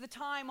is the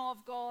time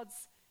of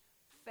God's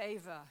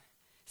favor.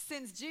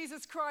 Since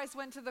Jesus Christ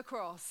went to the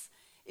cross,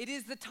 it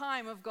is the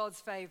time of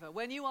God's favor.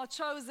 When you are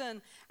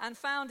chosen and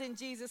found in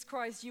Jesus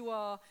Christ, you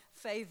are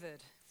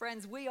favored.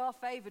 Friends, we are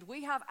favored.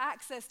 We have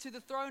access to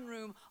the throne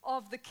room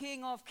of the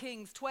King of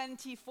Kings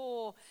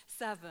 24/7.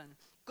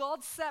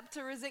 God's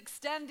scepter is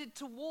extended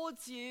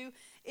towards you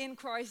in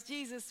Christ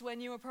Jesus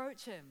when you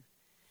approach him.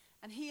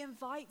 And he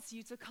invites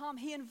you to come.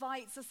 He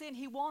invites us in.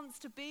 He wants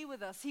to be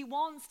with us. He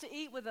wants to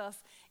eat with us.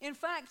 In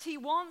fact, he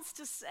wants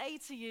to say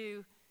to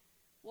you,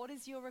 what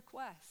is your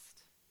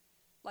request?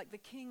 Like the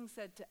king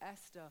said to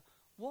Esther,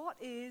 what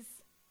is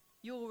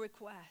your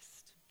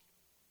request?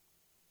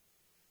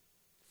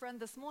 Friend,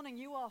 this morning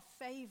you are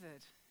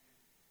favored,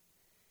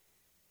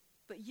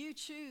 but you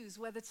choose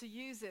whether to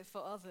use it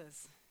for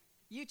others.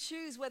 You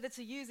choose whether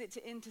to use it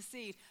to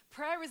intercede.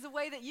 Prayer is a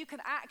way that you can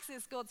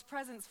access God's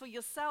presence for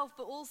yourself,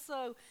 but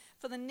also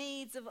for the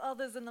needs of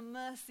others and the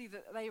mercy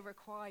that they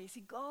require. You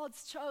see,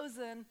 God's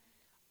chosen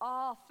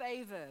are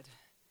favored,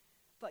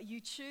 but you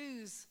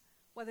choose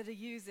whether to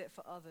use it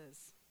for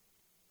others.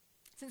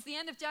 Since the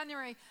end of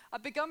January,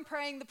 I've begun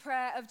praying the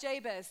prayer of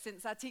Jabez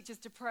since our Teachers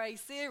to Pray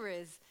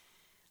series.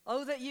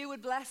 Oh, that you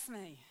would bless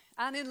me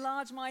and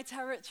enlarge my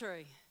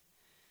territory.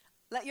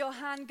 Let your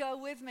hand go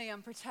with me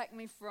and protect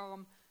me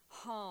from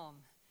harm.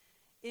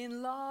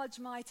 Enlarge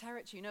my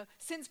territory. You know,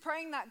 since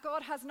praying that,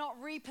 God has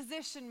not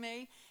repositioned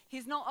me.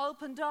 He's not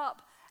opened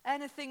up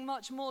anything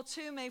much more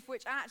to me, for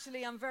which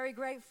actually I'm very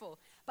grateful.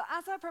 But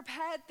as I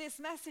prepared this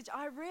message,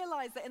 I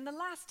realized that in the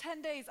last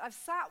 10 days, I've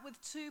sat with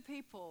two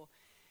people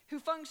who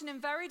function in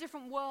very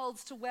different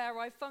worlds to where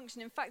I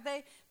function. In fact,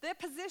 they're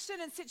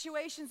positioned in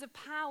situations of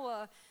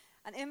power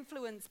and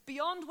influence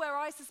beyond where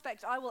I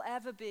suspect I will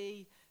ever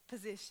be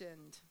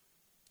positioned.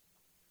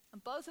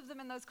 And both of them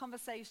in those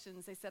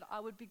conversations, they said,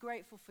 I would be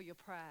grateful for your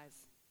prayers.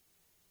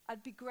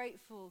 I'd be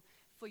grateful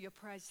for your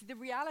prayers. See, the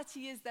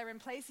reality is they're in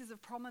places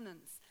of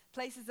prominence,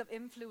 places of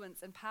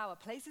influence and power,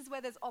 places where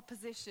there's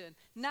opposition,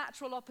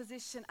 natural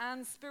opposition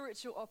and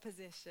spiritual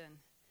opposition.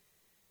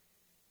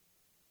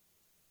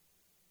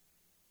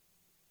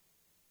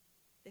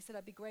 They said,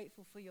 I'd be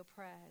grateful for your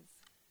prayers.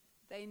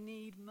 They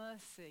need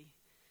mercy.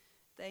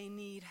 They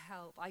need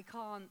help. I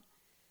can't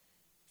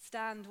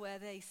stand where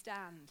they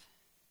stand.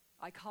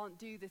 I can't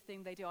do the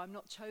thing they do. I'm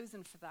not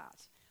chosen for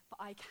that.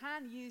 But I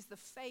can use the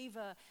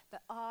favor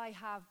that I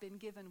have been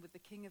given with the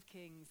King of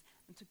Kings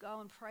and to go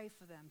and pray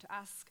for them, to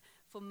ask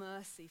for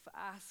mercy,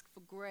 ask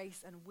for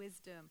grace and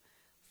wisdom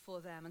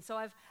for them. And so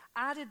I've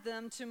added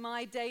them to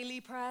my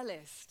daily prayer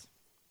list.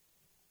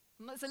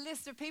 And it's a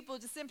list of people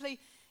just simply,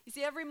 you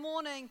see, every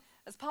morning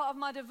as part of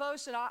my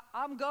devotion,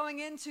 I'm going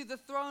into the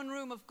throne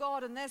room of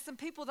God, and there's some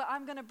people that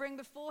I'm going to bring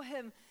before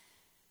him.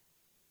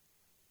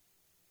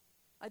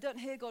 I don't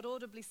hear God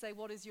audibly say,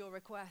 "What is your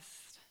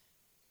request?"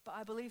 But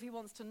I believe he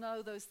wants to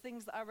know those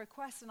things that I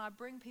request, and I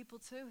bring people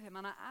to him,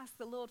 and I ask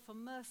the Lord for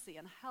mercy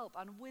and help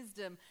and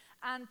wisdom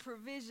and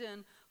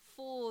provision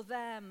for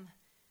them.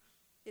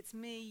 It's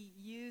me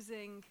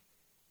using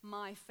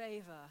my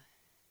favor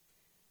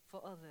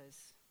for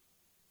others.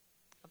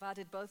 I've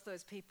added both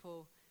those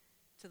people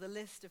to the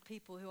list of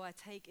people who I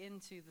take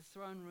into the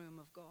throne room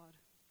of God.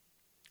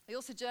 I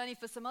also journey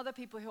for some other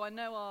people who I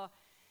know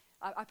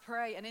I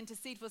pray and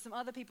intercede for some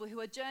other people who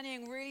are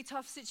journeying really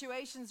tough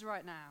situations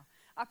right now.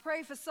 I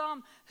pray for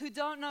some who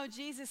don't know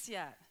Jesus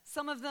yet.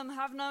 Some of them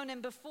have known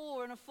him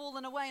before and have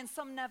fallen away, and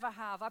some never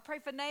have. I pray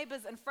for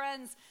neighbors and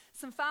friends,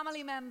 some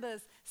family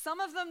members. Some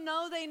of them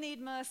know they need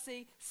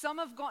mercy. Some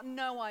have got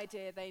no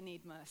idea they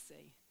need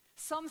mercy.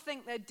 Some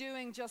think they're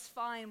doing just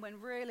fine when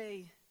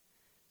really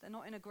they're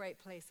not in a great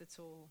place at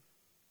all.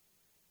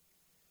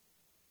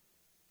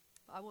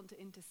 But I want to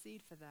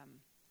intercede for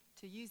them,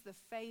 to use the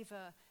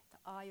favor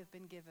that I have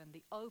been given,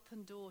 the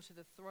open door to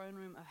the throne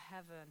room of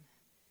heaven,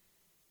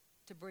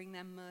 to bring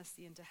them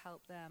mercy and to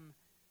help them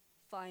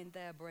find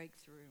their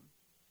breakthrough.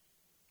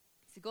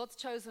 See, God's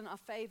chosen are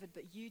favored,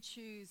 but you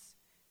choose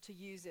to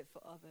use it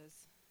for others.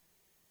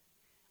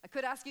 I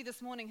could ask you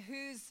this morning,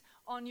 who's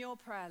on your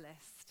prayer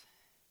list?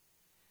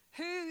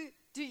 Who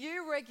do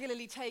you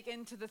regularly take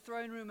into the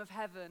throne room of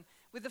heaven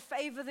with the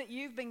favor that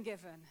you've been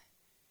given?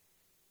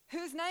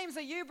 Whose names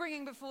are you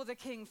bringing before the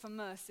King for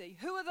mercy?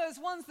 Who are those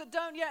ones that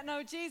don't yet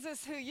know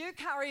Jesus who you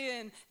carry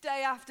in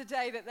day after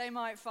day that they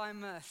might find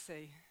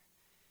mercy?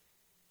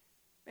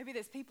 Maybe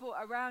there's people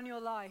around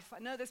your life. I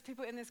know there's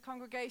people in this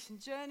congregation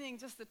journeying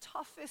just the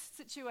toughest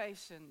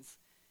situations,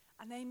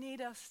 and they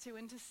need us to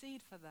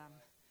intercede for them,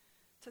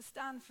 to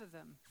stand for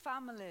them.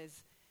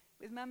 Families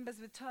with members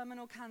with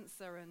terminal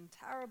cancer and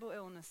terrible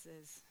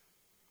illnesses.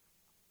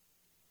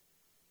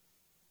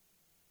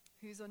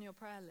 Who's on your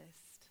prayer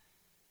list?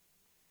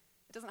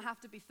 It doesn't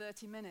have to be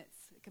 30 minutes.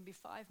 It can be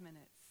 5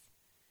 minutes.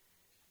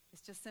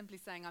 It's just simply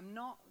saying, I'm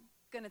not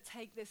going to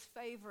take this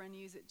favor and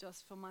use it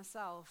just for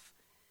myself.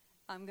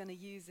 I'm going to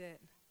use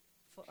it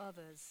for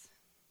others.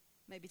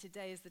 Maybe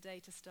today is the day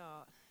to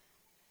start.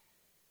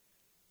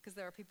 Because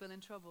there are people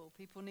in trouble,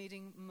 people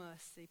needing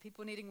mercy,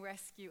 people needing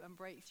rescue and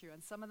breakthrough.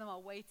 And some of them are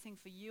waiting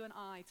for you and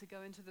I to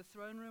go into the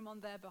throne room on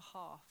their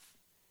behalf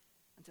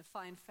and to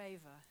find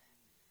favor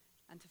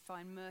and to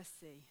find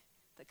mercy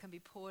that can be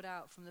poured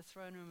out from the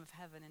throne room of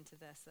heaven into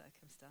their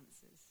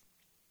circumstances.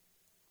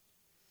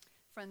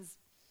 Friends,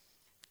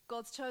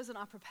 God's chosen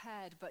are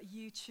prepared, but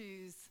you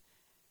choose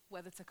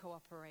whether to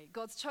cooperate.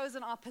 God's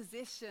chosen are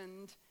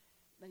positioned,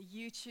 but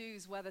you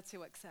choose whether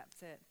to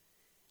accept it.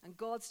 And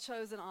God's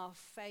chosen are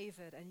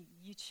favored, and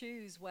you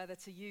choose whether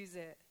to use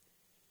it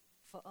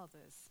for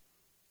others.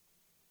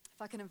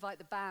 If I can invite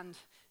the band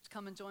to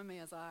come and join me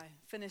as I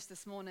finish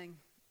this morning.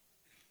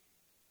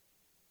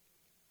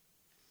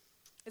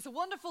 It's a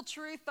wonderful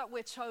truth that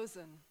we're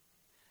chosen.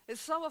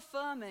 It's so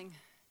affirming.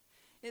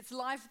 It's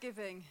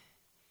life-giving.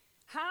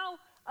 How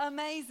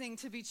amazing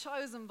to be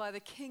chosen by the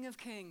King of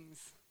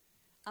Kings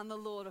and the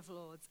Lord of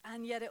Lords.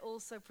 And yet it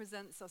also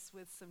presents us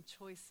with some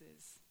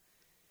choices.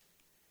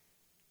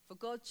 For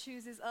God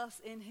chooses us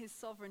in his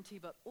sovereignty,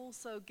 but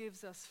also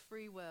gives us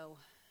free will.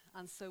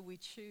 And so we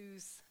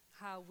choose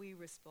how we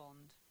respond.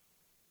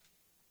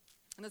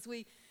 And as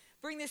we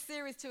bring this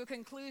series to a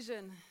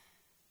conclusion,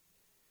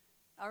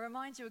 I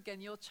remind you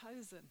again, you're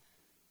chosen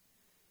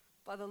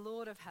by the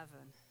Lord of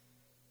heaven.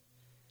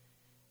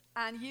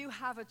 And you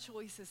have a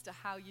choice as to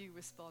how you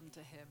respond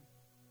to him.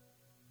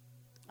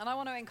 And I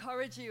want to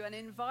encourage you and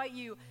invite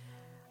you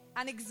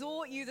and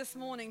exhort you this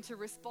morning to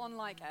respond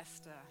like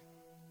Esther,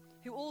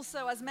 who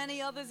also, as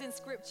many others in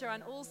Scripture,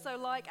 and also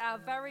like our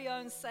very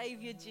own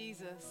Savior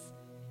Jesus,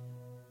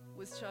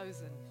 was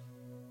chosen.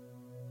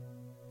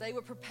 They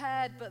were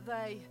prepared, but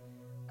they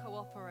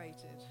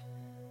cooperated.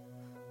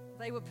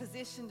 They were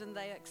positioned and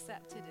they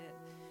accepted it.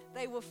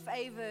 They were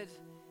favored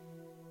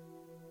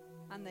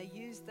and they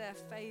used their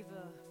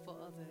favor for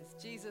others.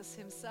 Jesus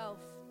himself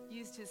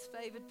used his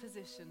favored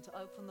position to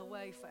open the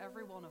way for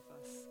every one of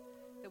us,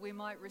 that we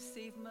might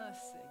receive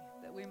mercy,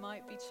 that we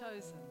might be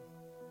chosen.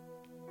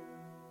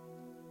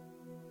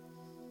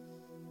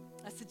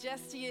 I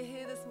suggest to you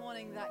here this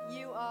morning that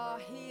you are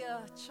here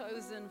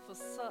chosen for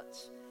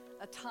such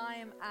a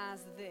time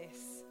as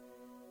this.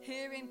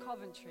 Here in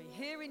Coventry,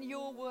 here in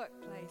your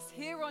workplace,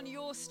 here on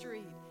your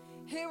street,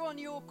 here on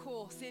your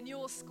course, in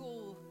your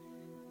school,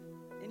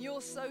 in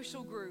your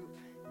social group,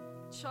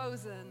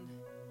 chosen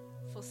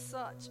for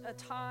such a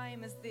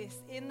time as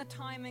this, in the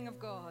timing of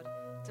God,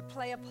 to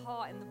play a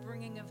part in the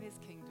bringing of his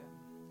kingdom.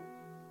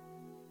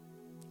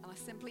 And I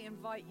simply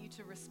invite you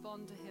to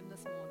respond to him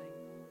this morning.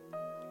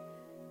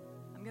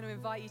 I'm going to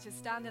invite you to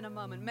stand in a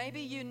moment.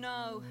 Maybe you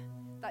know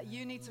that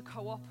you need to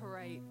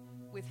cooperate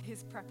with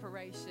his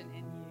preparation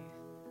in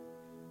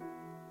you.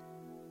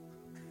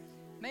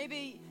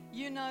 Maybe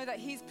you know that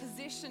he's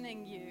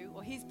positioning you,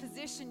 or he's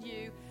positioned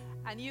you,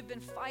 and you've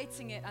been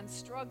fighting it and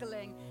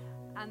struggling,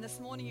 and this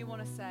morning you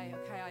want to say,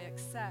 okay, I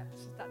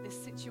accept that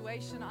this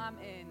situation I'm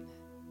in,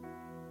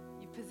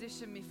 you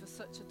positioned me for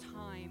such a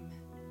time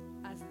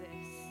as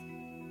this.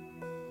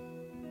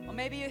 Or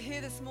maybe you're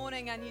here this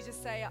morning and you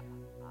just say,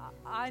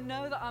 I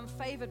know that I'm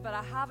favored, but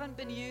I haven't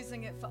been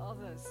using it for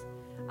others.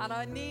 And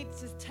I need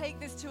to take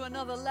this to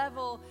another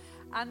level.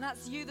 And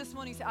that's you this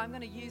morning. You say, I'm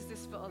going to use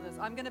this for others.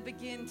 I'm going to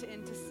begin to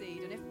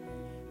intercede. And if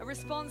a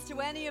response to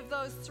any of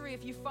those three,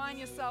 if you find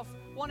yourself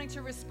wanting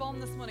to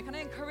respond this morning, can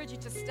I encourage you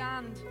to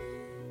stand,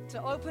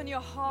 to open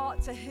your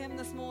heart to him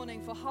this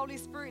morning, for Holy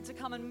Spirit to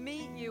come and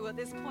meet you at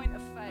this point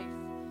of faith.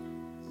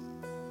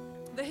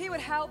 That he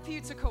would help you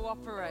to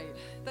cooperate,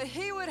 that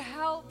he would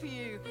help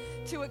you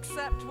to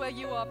accept where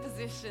you are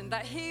positioned,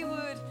 that he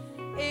would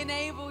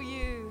enable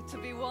you to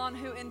be one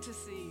who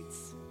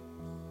intercedes.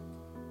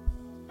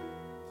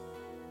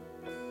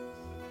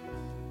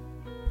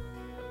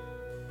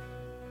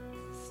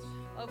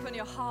 Open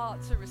your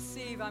heart to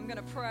receive. I'm going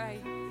to pray.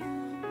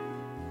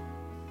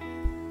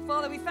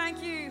 Father, we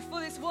thank you for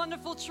this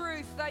wonderful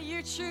truth that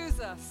you choose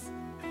us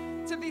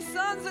to be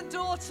sons and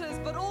daughters,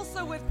 but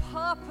also with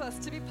purpose,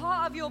 to be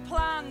part of your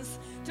plans,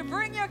 to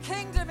bring your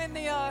kingdom in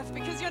the earth,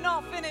 because you're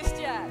not finished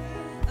yet.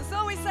 And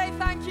so we say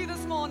thank you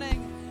this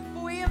morning.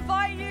 But we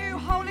invite you,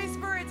 Holy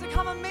Spirit, to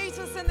come and meet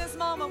us in this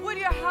moment. Would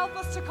you help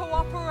us to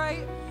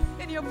cooperate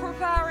in your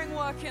preparing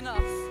work in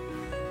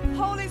us?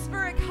 Holy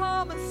Spirit,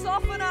 come and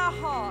soften our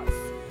hearts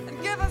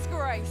and give us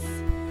grace.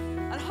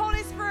 And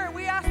Holy Spirit,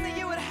 we ask that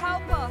you would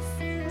help us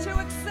to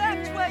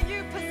accept where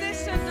you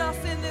positioned us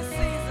in this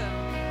season.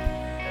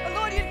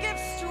 Lord, you'd give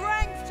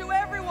strength to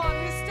everyone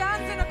who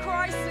stands in a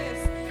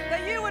crisis,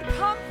 that you would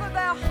comfort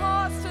their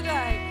hearts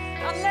today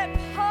and let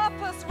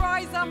purpose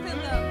rise up in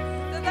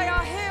them, that they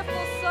are here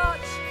for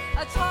such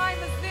a time